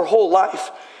sustain it their whole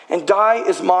life and die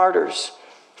as martyrs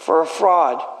for a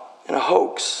fraud and a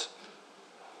hoax?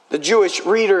 The Jewish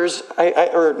readers,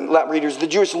 the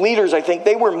Jewish leaders, I think,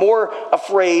 they were more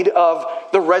afraid of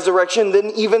the resurrection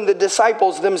than even the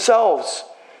disciples themselves.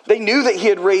 They knew that he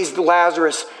had raised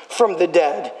Lazarus from the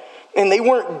dead. And they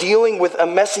weren't dealing with a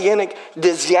messianic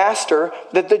disaster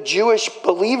that the Jewish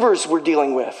believers were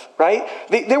dealing with, right?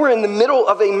 They were in the middle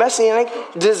of a messianic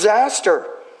disaster.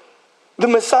 The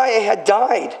Messiah had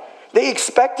died. They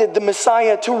expected the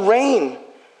Messiah to reign.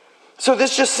 So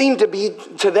this just seemed to be,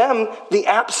 to them, the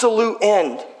absolute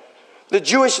end. The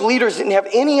Jewish leaders didn't have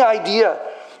any idea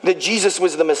that Jesus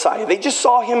was the Messiah. They just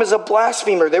saw him as a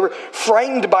blasphemer. They were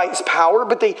frightened by his power,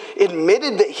 but they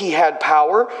admitted that he had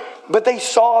power. But they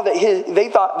thought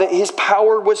that his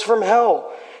power was from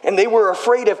hell. And they were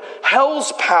afraid of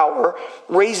hell's power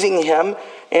raising him,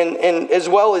 and as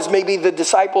well as maybe the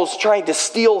disciples trying to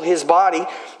steal his body.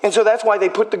 And so that's why they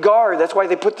put the guard. That's why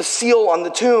they put the seal on the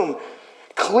tomb.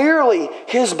 Clearly,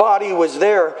 his body was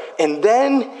there, and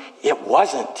then it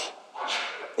wasn't.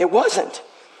 It wasn't.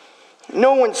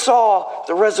 No one saw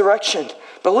the resurrection.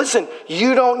 But listen,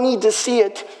 you don't need to see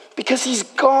it because he's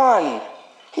gone.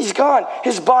 He's gone.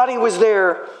 His body was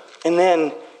there, and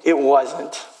then it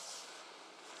wasn't.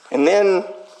 And then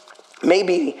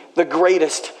maybe the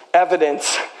greatest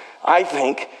evidence, I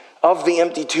think, of the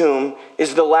empty tomb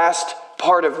is the last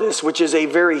part of this, which is a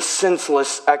very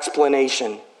senseless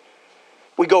explanation.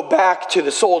 We go back to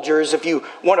the soldiers. If you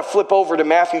want to flip over to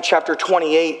Matthew chapter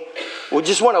 28, we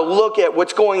just want to look at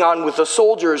what's going on with the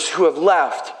soldiers who have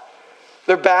left.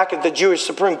 They're back at the Jewish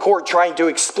Supreme Court trying to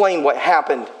explain what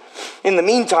happened. In the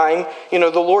meantime, the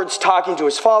Lord's talking to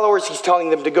his followers. He's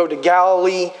telling them to go to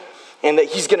Galilee and that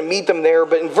he's going to meet them there.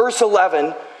 But in verse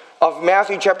 11 of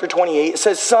Matthew chapter 28, it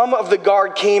says, some of the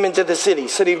guard came into the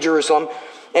city of Jerusalem,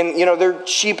 and, they're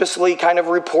sheepishly kind of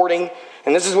reporting.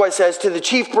 And this is what it says, to the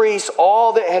chief priests,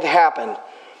 all that had happened.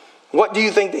 What do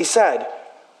you think they said?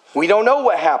 We don't know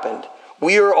what happened.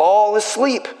 We are all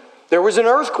asleep. There was an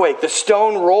earthquake. The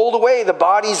stone rolled away. The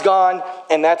body's gone.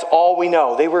 And that's all we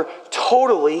know. They were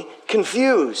totally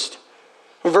confused.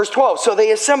 In verse 12, so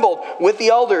they assembled with the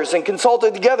elders and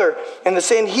consulted together. And the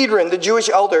Sanhedrin, the Jewish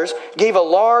elders, gave a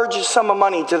large sum of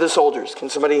money to the soldiers. Can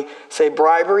somebody say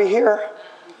bribery here?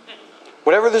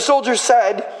 Whatever the soldiers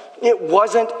said, it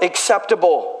wasn't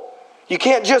acceptable. You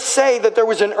can't just say that there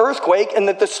was an earthquake and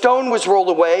that the stone was rolled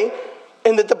away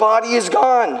and that the body is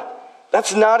gone.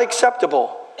 That's not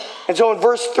acceptable. And so in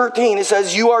verse 13 it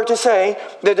says, you are to say,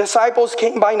 the disciples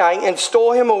came by night and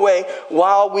stole him away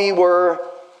while we were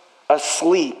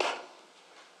asleep.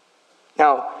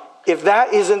 Now, if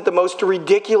that isn't the most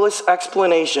ridiculous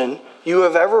explanation you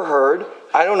have ever heard,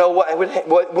 I don't know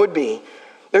what would be.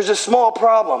 There's a small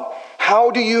problem. How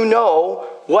do you know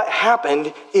what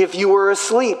happened if you were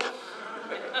asleep?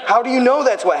 How do you know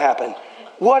that's what happened?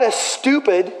 What a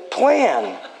stupid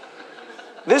plan.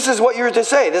 This is what you're to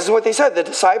say. This is what they said. The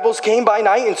disciples came by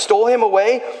night and stole him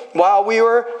away while we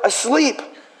were asleep.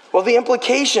 Well, the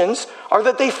implications are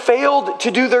that they failed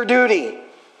to do their duty.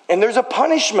 And there's a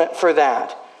punishment for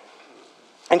that.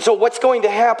 And so what's going to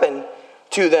happen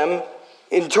to them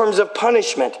in terms of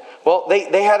punishment? Well,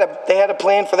 they had a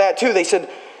plan for that too. They said,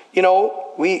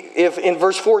 if in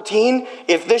verse 14,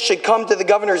 if this should come to the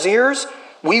governor's ears,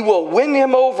 we will win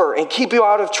him over and keep you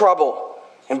out of trouble.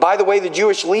 And by the way, the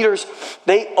Jewish leaders,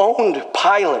 they owned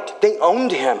Pilate. They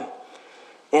owned him.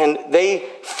 And they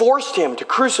forced him to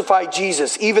crucify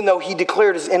Jesus, even though he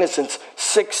declared his innocence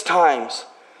 6 times.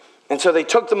 And so they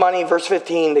took the money, verse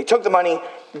 15, they took the money,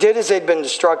 did as they'd been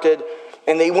instructed,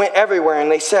 and they went everywhere. And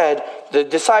they said, the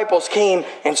disciples came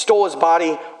and stole his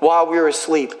body while we were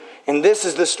asleep. And this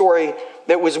is the story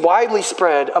that was widely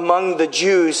spread among the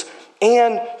Jews,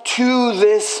 and to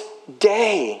this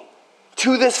day.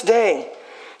 To this day.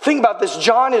 Think about this.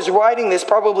 John is writing this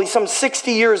probably some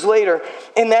 60 years later,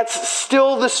 and that's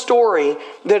still the story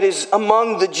that is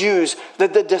among the Jews,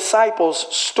 that the disciples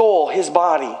stole his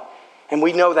body. And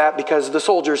we know that because the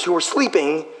soldiers who were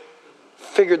sleeping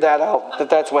figured that out,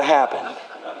 that that's what happened.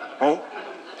 Right?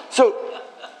 So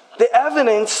the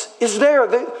evidence is there.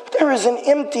 There is an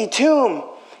empty tomb.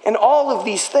 and all of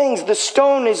these things. The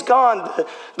stone is gone.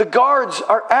 The guards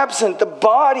are absent. The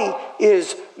body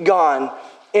is gone.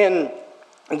 And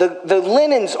the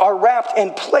linens are wrapped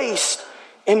and placed.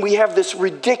 And we have this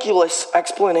ridiculous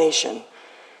explanation.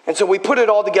 And so we put it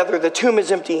all together. The tomb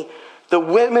is empty. The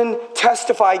women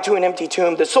testified to an empty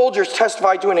tomb. The soldiers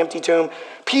testified to an empty tomb.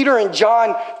 Peter and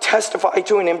John testified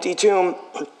to an empty tomb.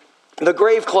 The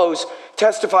grave clothes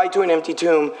testified to an empty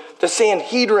tomb. The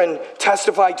Sanhedrin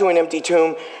testified to an empty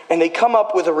tomb. And they come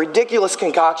up with a ridiculous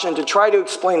concoction to try to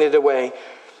explain it away.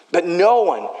 But no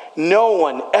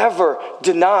one ever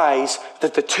denies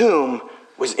that the tomb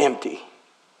was empty.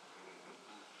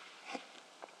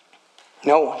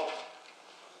 No one.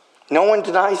 No one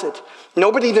denies it.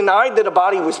 Nobody denied that a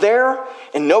body was there,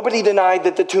 and nobody denied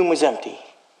that the tomb was empty.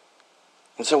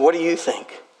 And so what do you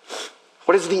think?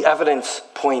 What does the evidence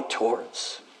point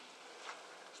towards?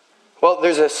 Well,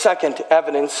 there's a second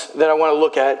evidence that I want to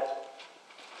look at,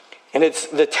 and it's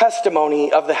the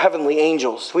testimony of the heavenly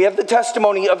angels. We have the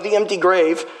testimony of the empty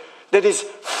grave that is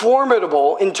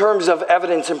formidable in terms of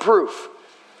evidence and proof.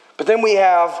 But then we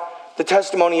have the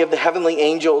testimony of the heavenly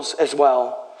angels as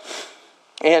well.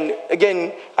 And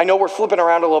again, I know we're flipping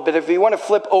around a little bit. If you want to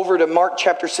flip over to Mark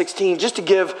chapter 16, just to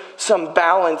give some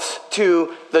balance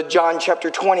to the John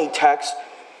chapter 20 text,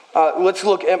 let's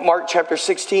look at Mark chapter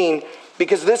 16,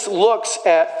 because this looks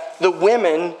at the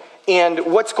women and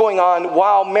what's going on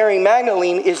while Mary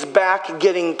Magdalene is back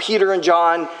getting Peter and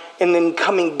John and then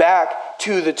coming back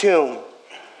to the tomb.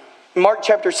 Mark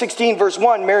chapter 16, verse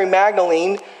 1, Mary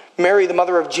Magdalene, Mary the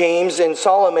mother of James, and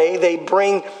Salome, they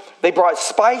brought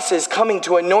spices coming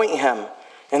to anoint him.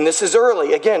 And this is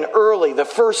early, the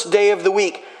first day of the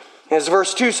week. As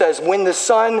verse 2 says, when the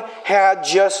sun had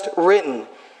just risen.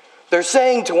 They're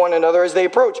saying to one another as they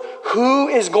approach, who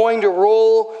is going to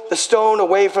roll the stone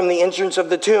away from the entrance of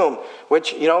the tomb?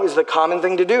 Which, is the common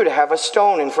thing to do, to have a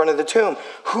stone in front of the tomb.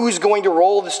 Who's going to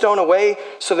roll the stone away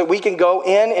so that we can go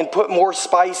in and put more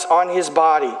spice on his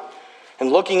body? And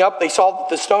looking up, they saw that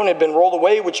the stone had been rolled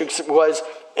away, which was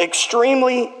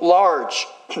extremely large.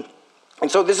 And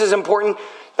so this is important.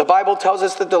 The Bible tells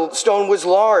us that the stone was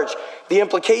large. The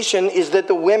implication is that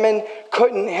the women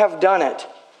couldn't have done it.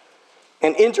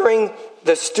 And entering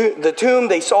the tomb,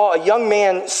 they saw a young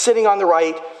man sitting on the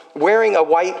right, wearing a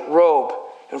white robe.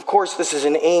 And of course, this is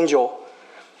an angel.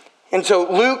 And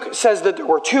so Luke says that there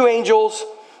were two angels.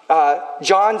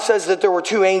 John says that there were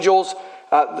two angels.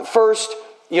 The first,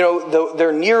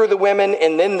 they're near the women,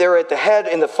 and then they're at the head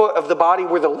and the foot of the body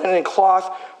where the linen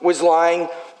cloth was lying.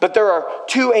 But there are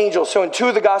two angels. So in two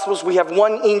of the Gospels, we have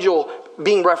one angel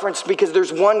being referenced because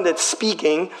there's one that's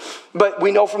speaking. But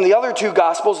we know from the other two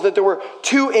Gospels that there were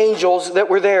two angels that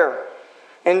were there.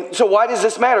 And so why does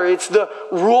this matter? It's the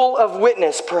rule of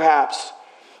witness, perhaps.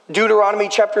 Deuteronomy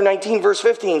chapter 19, verse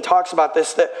 15 talks about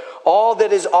this, that all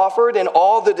that is offered and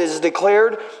all that is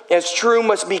declared as true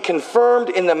must be confirmed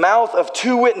in the mouth of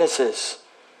two witnesses.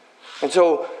 And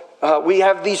so we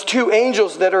have these two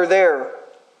angels that are there.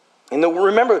 And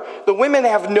remember, the women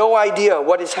have no idea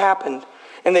what has happened.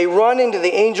 And they run into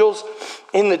the angels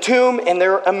in the tomb and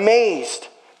they're amazed.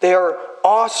 They are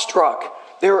awestruck.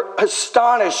 They're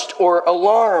astonished or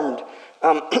alarmed.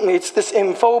 It's this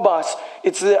emphobos.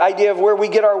 It's the idea of where we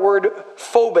get our word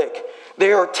phobic.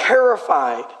 They are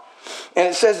terrified. And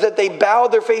it says that they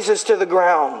bowed their faces to the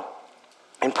ground.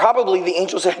 And probably the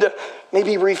angels had to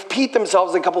maybe repeat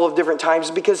themselves a couple of different times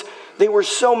because they were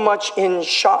so much in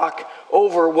shock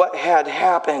over what had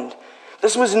happened.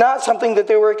 This was not something that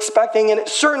they were expecting, and it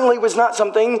certainly was not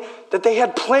something that they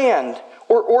had planned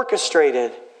or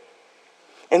orchestrated.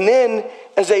 And then,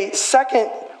 as a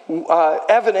second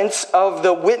evidence of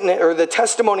the witness or the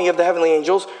testimony of the heavenly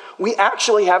angels, we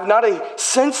actually have not a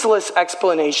senseless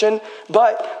explanation,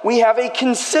 but we have a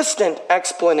consistent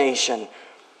explanation.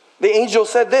 The angel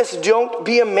said this, "Don't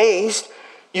be amazed.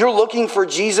 You're looking for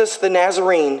Jesus the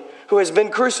Nazarene who has been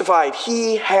crucified.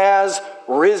 He has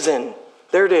risen."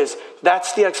 There it is.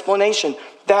 That's the explanation.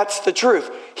 That's the truth.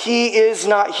 He is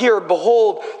not here.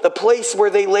 Behold, the place where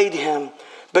they laid him.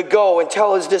 But go and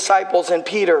tell his disciples and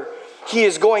Peter, he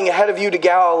is going ahead of you to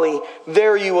Galilee.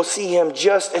 There you will see him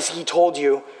just as he told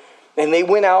you. And they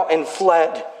went out and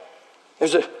fled.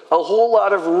 There's a whole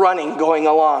lot of running going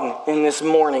along in this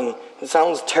morning. It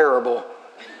sounds terrible.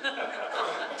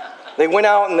 They went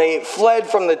out and they fled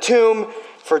from the tomb,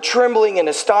 for trembling and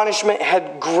astonishment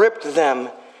had gripped them.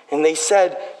 And they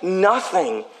said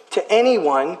nothing to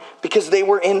anyone because they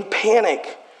were in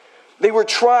panic. They were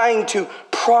trying to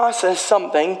process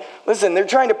something. Listen, they're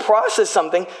trying to process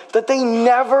something that they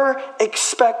never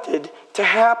expected to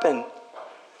happen.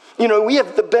 We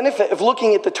have the benefit of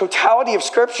looking at the totality of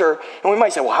Scripture, and we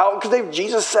might say, well, how? Because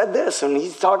Jesus said this, and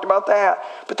he talked about that.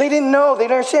 But they didn't know, they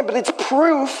didn't understand. But it's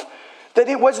proof that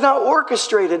it was not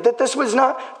orchestrated, that this was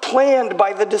not planned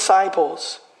by the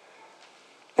disciples.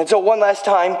 And so one last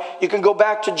time, you can go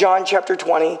back to John chapter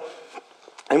 20,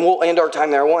 and we'll end our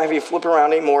time there. I won't have you flip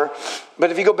around anymore.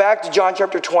 But if you go back to John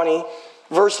chapter 20,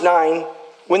 verse 9,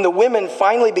 when the women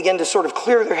finally begin to sort of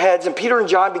clear their heads and Peter and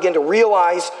John begin to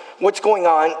realize what's going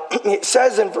on, it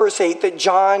says in verse 8 that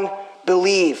John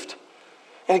believed.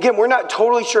 And again, we're not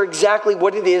totally sure exactly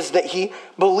what it is that he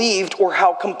believed or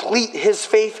how complete his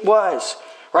faith was,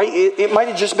 right? It might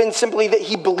have just been simply that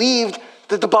he believed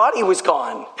that the body was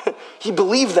gone. He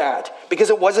believed that because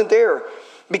it wasn't there.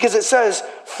 Because it says,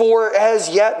 for as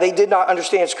yet they did not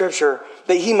understand Scripture,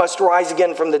 that he must rise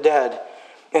again from the dead.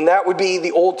 And that would be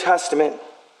the Old Testament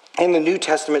and the New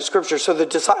Testament Scripture. So the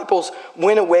disciples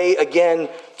went away again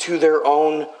to their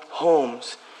own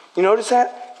homes. You notice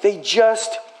that? They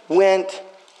just went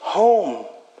home.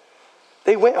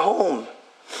 They went home.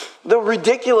 The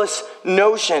ridiculous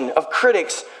notion of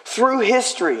critics through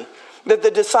history that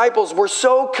the disciples were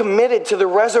so committed to the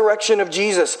resurrection of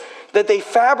Jesus that they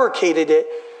fabricated it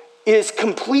is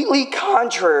completely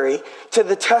contrary to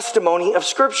the testimony of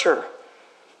Scripture.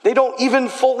 They don't even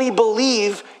fully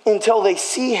believe until they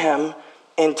see him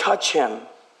and touch him.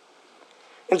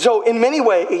 And so in many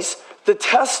ways, the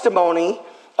testimony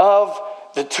of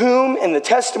the tomb and the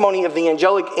testimony of the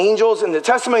angelic angels and the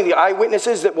testimony of the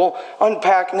eyewitnesses that we'll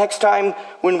unpack next time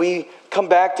when we come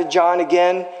back to John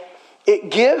again,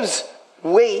 it gives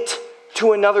weight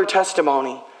to another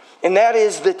testimony. And that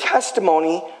is the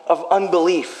testimony of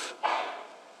unbelief.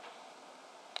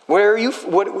 What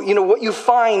you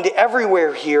find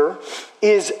everywhere here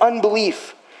is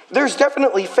unbelief. There's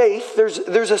definitely faith.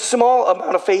 There's a small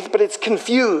amount of faith, but it's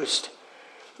confused.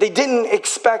 They didn't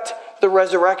expect the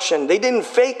resurrection. They didn't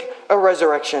fake a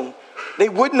resurrection. They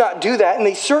would not do that, and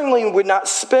they certainly would not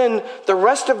spend the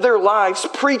rest of their lives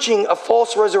preaching a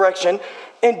false resurrection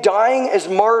and dying as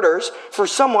martyrs for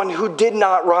someone who did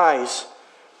not rise.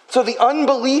 So the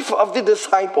unbelief of the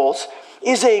disciples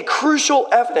is a crucial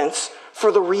evidence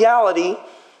for the reality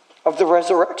of the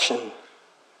resurrection.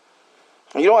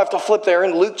 You don't have to flip there.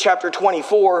 In Luke chapter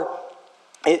 24,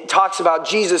 it talks about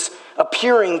Jesus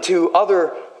appearing to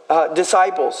other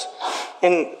disciples.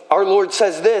 And our Lord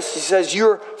says this, he says,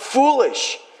 "You're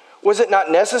foolish. Was it not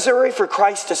necessary for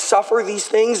Christ to suffer these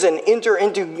things and enter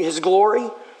into his glory?"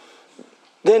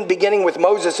 Then beginning with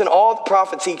Moses and all the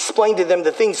prophets, he explained to them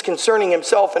the things concerning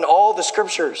himself and all the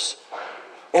scriptures.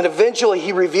 And eventually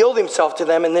he revealed himself to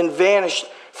them and then vanished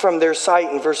from their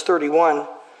sight in verse 31.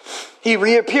 He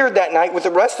reappeared that night with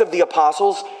the rest of the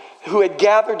apostles who had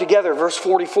gathered together, verse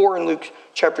 44 in Luke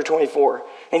chapter 24.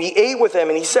 And he ate with them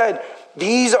and he said,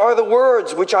 "These are the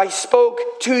words which I spoke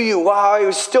to you while I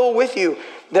was still with you,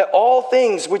 that all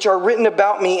things which are written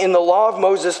about me in the law of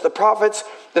Moses, the prophets,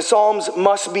 the Psalms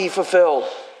must be fulfilled."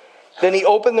 Then he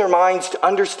opened their minds to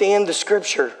understand the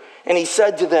scripture. And he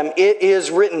said to them, "It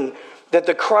is written that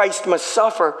the Christ must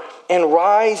suffer and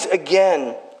rise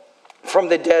again from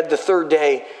the dead the third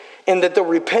day, and that the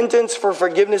repentance for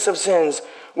forgiveness of sins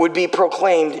would be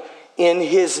proclaimed in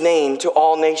his name to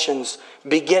all nations,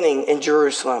 beginning in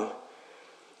Jerusalem.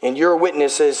 And you're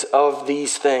witnesses of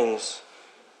these things."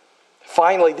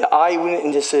 Finally, the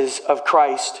eyewitnesses of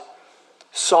Christ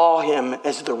saw him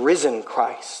as the risen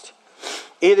Christ.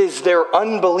 It is their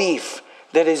unbelief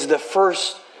that is the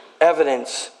first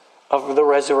evidence of the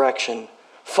resurrection,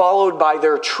 followed by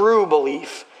their true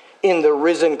belief in the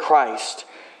risen Christ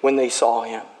when they saw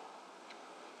him.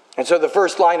 And so the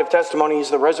first line of testimony is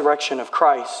the resurrection of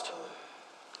Christ.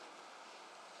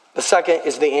 The second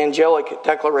is the angelic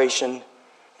declaration.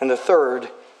 And the third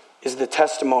is the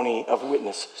testimony of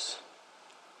witnesses.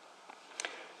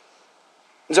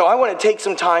 And so I want to take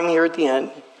some time here at the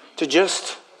end to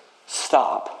just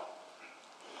stop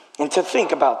and to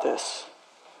think about this.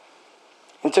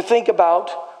 And to think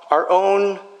about our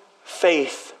own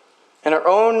faith and our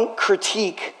own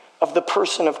critique of the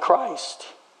person of Christ.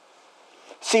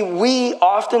 See, we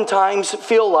oftentimes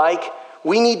feel like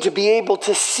we need to be able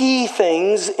to see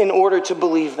things in order to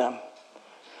believe them.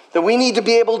 That we need to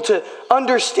be able to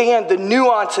understand the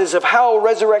nuances of how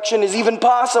resurrection is even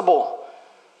possible.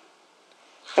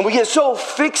 And we get so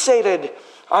fixated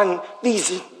on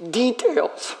these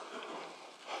details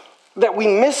that we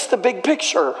miss the big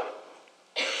picture.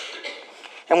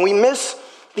 And we miss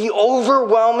the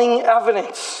overwhelming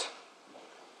evidence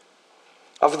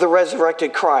of the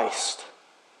resurrected Christ.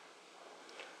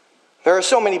 There are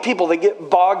so many people that get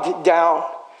bogged down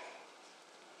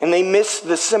and they miss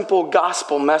the simple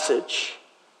gospel message.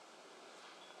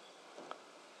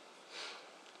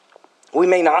 We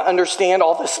may not understand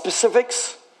all the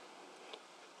specifics.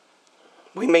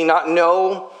 We may not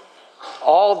know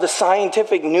all the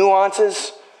scientific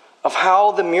nuances of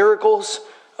how the miracles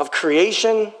of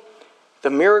creation, the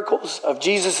miracles of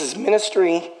Jesus'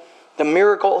 ministry, the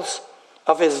miracles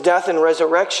of his death and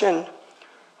resurrection,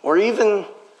 or even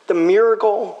the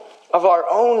miracle of our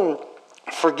own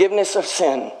forgiveness of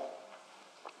sin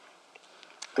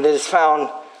that is found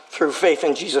through faith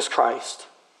in Jesus Christ.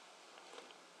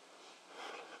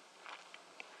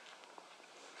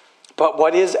 But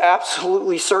what is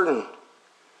absolutely certain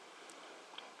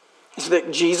is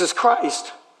that Jesus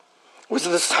Christ was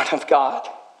the Son of God.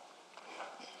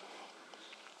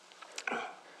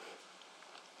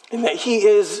 And that he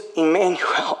is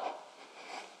Emmanuel.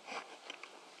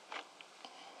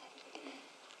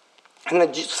 And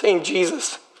the same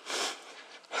Jesus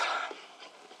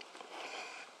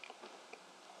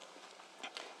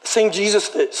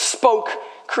that spoke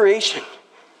creation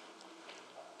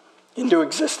into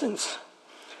existence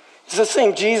is the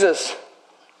same Jesus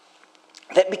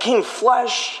that became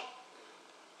flesh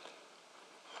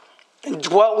and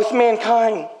dwelt with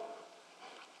mankind.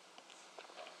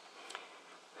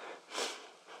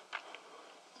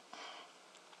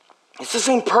 It's the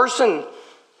same person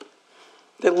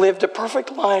that lived a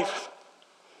perfect life.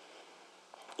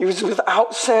 He was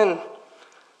without sin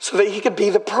so that he could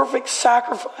be the perfect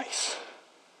sacrifice.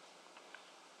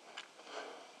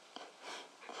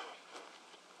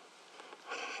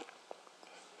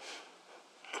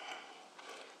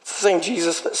 It's the same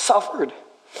Jesus that suffered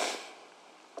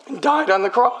and died on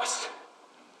the cross.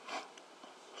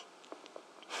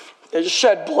 That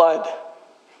shed blood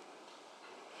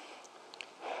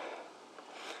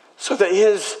so that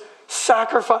his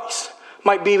sacrifice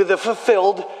might be the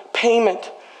fulfilled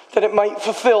payment, that it might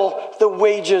fulfill the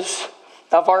wages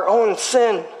of our own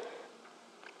sin.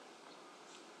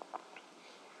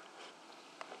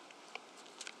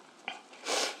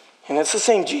 And it's the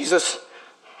same Jesus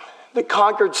that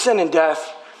conquered sin and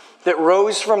death, that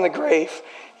rose from the grave.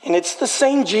 And it's the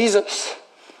same Jesus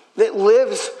that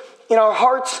lives in our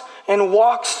hearts and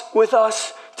walks with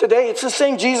us today. It's the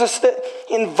same Jesus that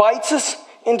invites us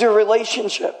into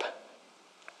relationship.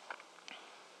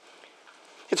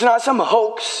 It's not some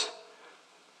hoax.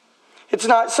 It's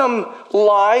not some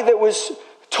lie that was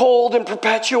told and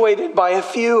perpetuated by a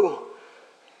few.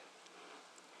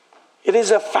 It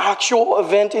is a factual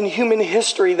event in human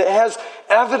history that has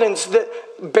evidence that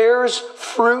bears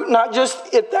fruit, not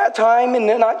just at that time and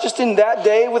not just in that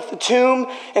day with the tomb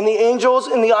and the angels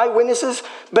and the eyewitnesses,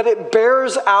 but it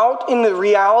bears out in the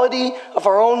reality of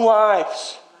our own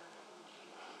lives.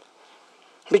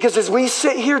 Because as we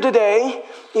sit here today,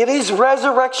 it is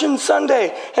Resurrection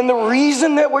Sunday. And the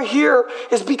reason that we're here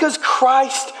is because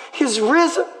Christ is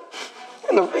risen.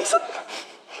 And the reason...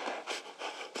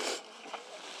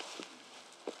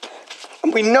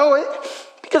 And we know it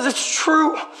because it's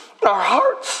true in our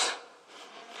hearts.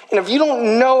 And if you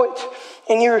don't know it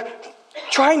and you're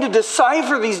trying to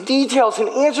decipher these details and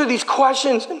answer these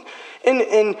questions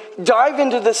and dive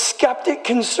into the skeptic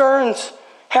concerns,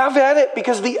 have at it,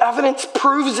 because the evidence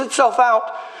proves itself out.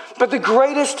 But the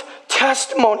greatest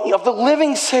testimony of the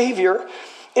living Savior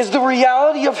is the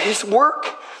reality of his work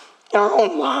in our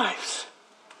own lives.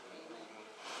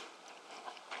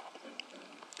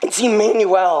 It's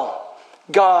Emmanuel,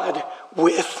 God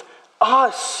with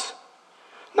us.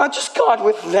 Not just God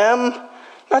with them,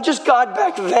 not just God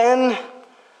back then,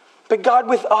 but God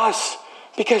with us,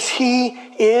 because he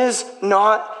is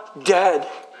not dead.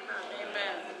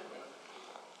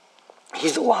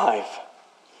 He's alive.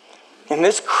 And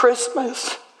this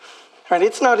Christmas, right,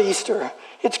 it's not Easter,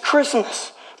 it's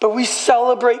Christmas, but we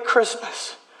celebrate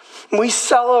Christmas. We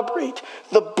celebrate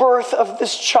the birth of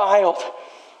this child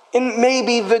in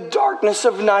maybe the darkness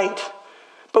of night,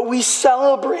 but we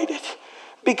celebrate it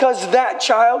because that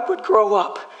child would grow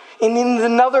up, and in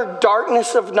another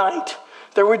darkness of night,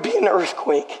 there would be an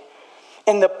earthquake,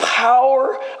 and the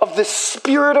power of the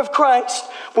Spirit of Christ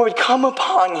would come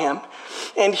upon him,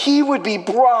 and he would be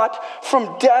brought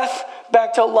from death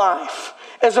back to life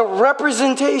as a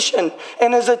representation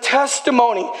and as a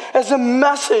testimony, as a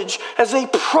message, as a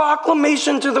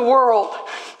proclamation to the world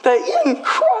that in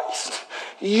Christ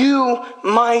you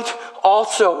might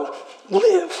also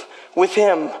live with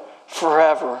him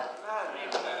forever.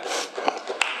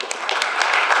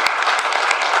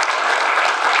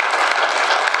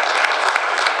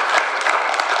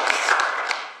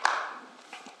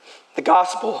 The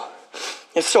gospel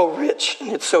is so rich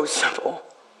and it's so simple.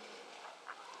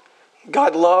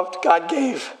 God loved, God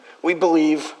gave, we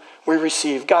believe, we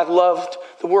receive. God loved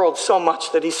the world so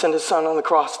much that he sent his son on the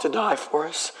cross to die for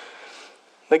us.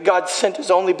 that God sent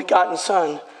his only begotten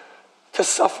Son to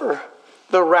suffer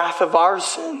the wrath of our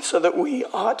sin so that we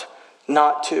ought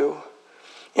not to.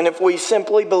 And if we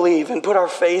simply believe and put our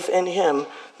faith in him,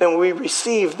 then we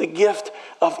receive the gift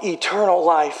of eternal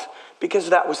life, because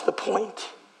that was the point,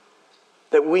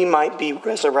 that we might be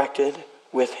resurrected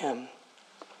with him.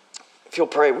 If you'll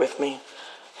pray with me.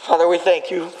 Father, we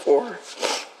thank you for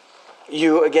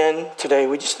you again today.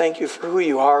 We just thank you for who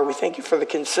you are. We thank you for the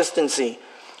consistency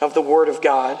of the Word of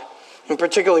God, and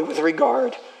particularly with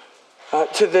regard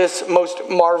to this most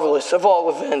marvelous of all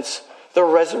events, the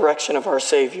resurrection of our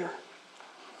Savior.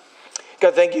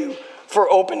 God, thank you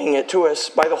for opening it to us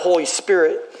by the Holy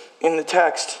Spirit in the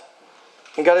text.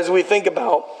 And God, as we think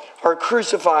about our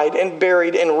crucified and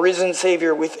buried and risen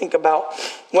Savior, we think about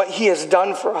what he has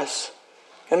done for us.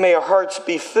 And may our hearts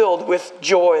be filled with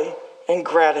joy and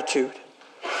gratitude.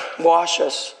 Wash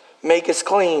us, make us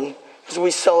clean as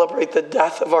we celebrate the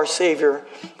death of our Savior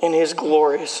and his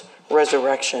glorious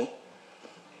resurrection.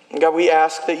 And God, we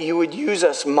ask that you would use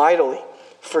us mightily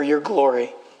for your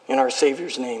glory in our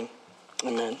Savior's name.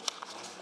 Amen.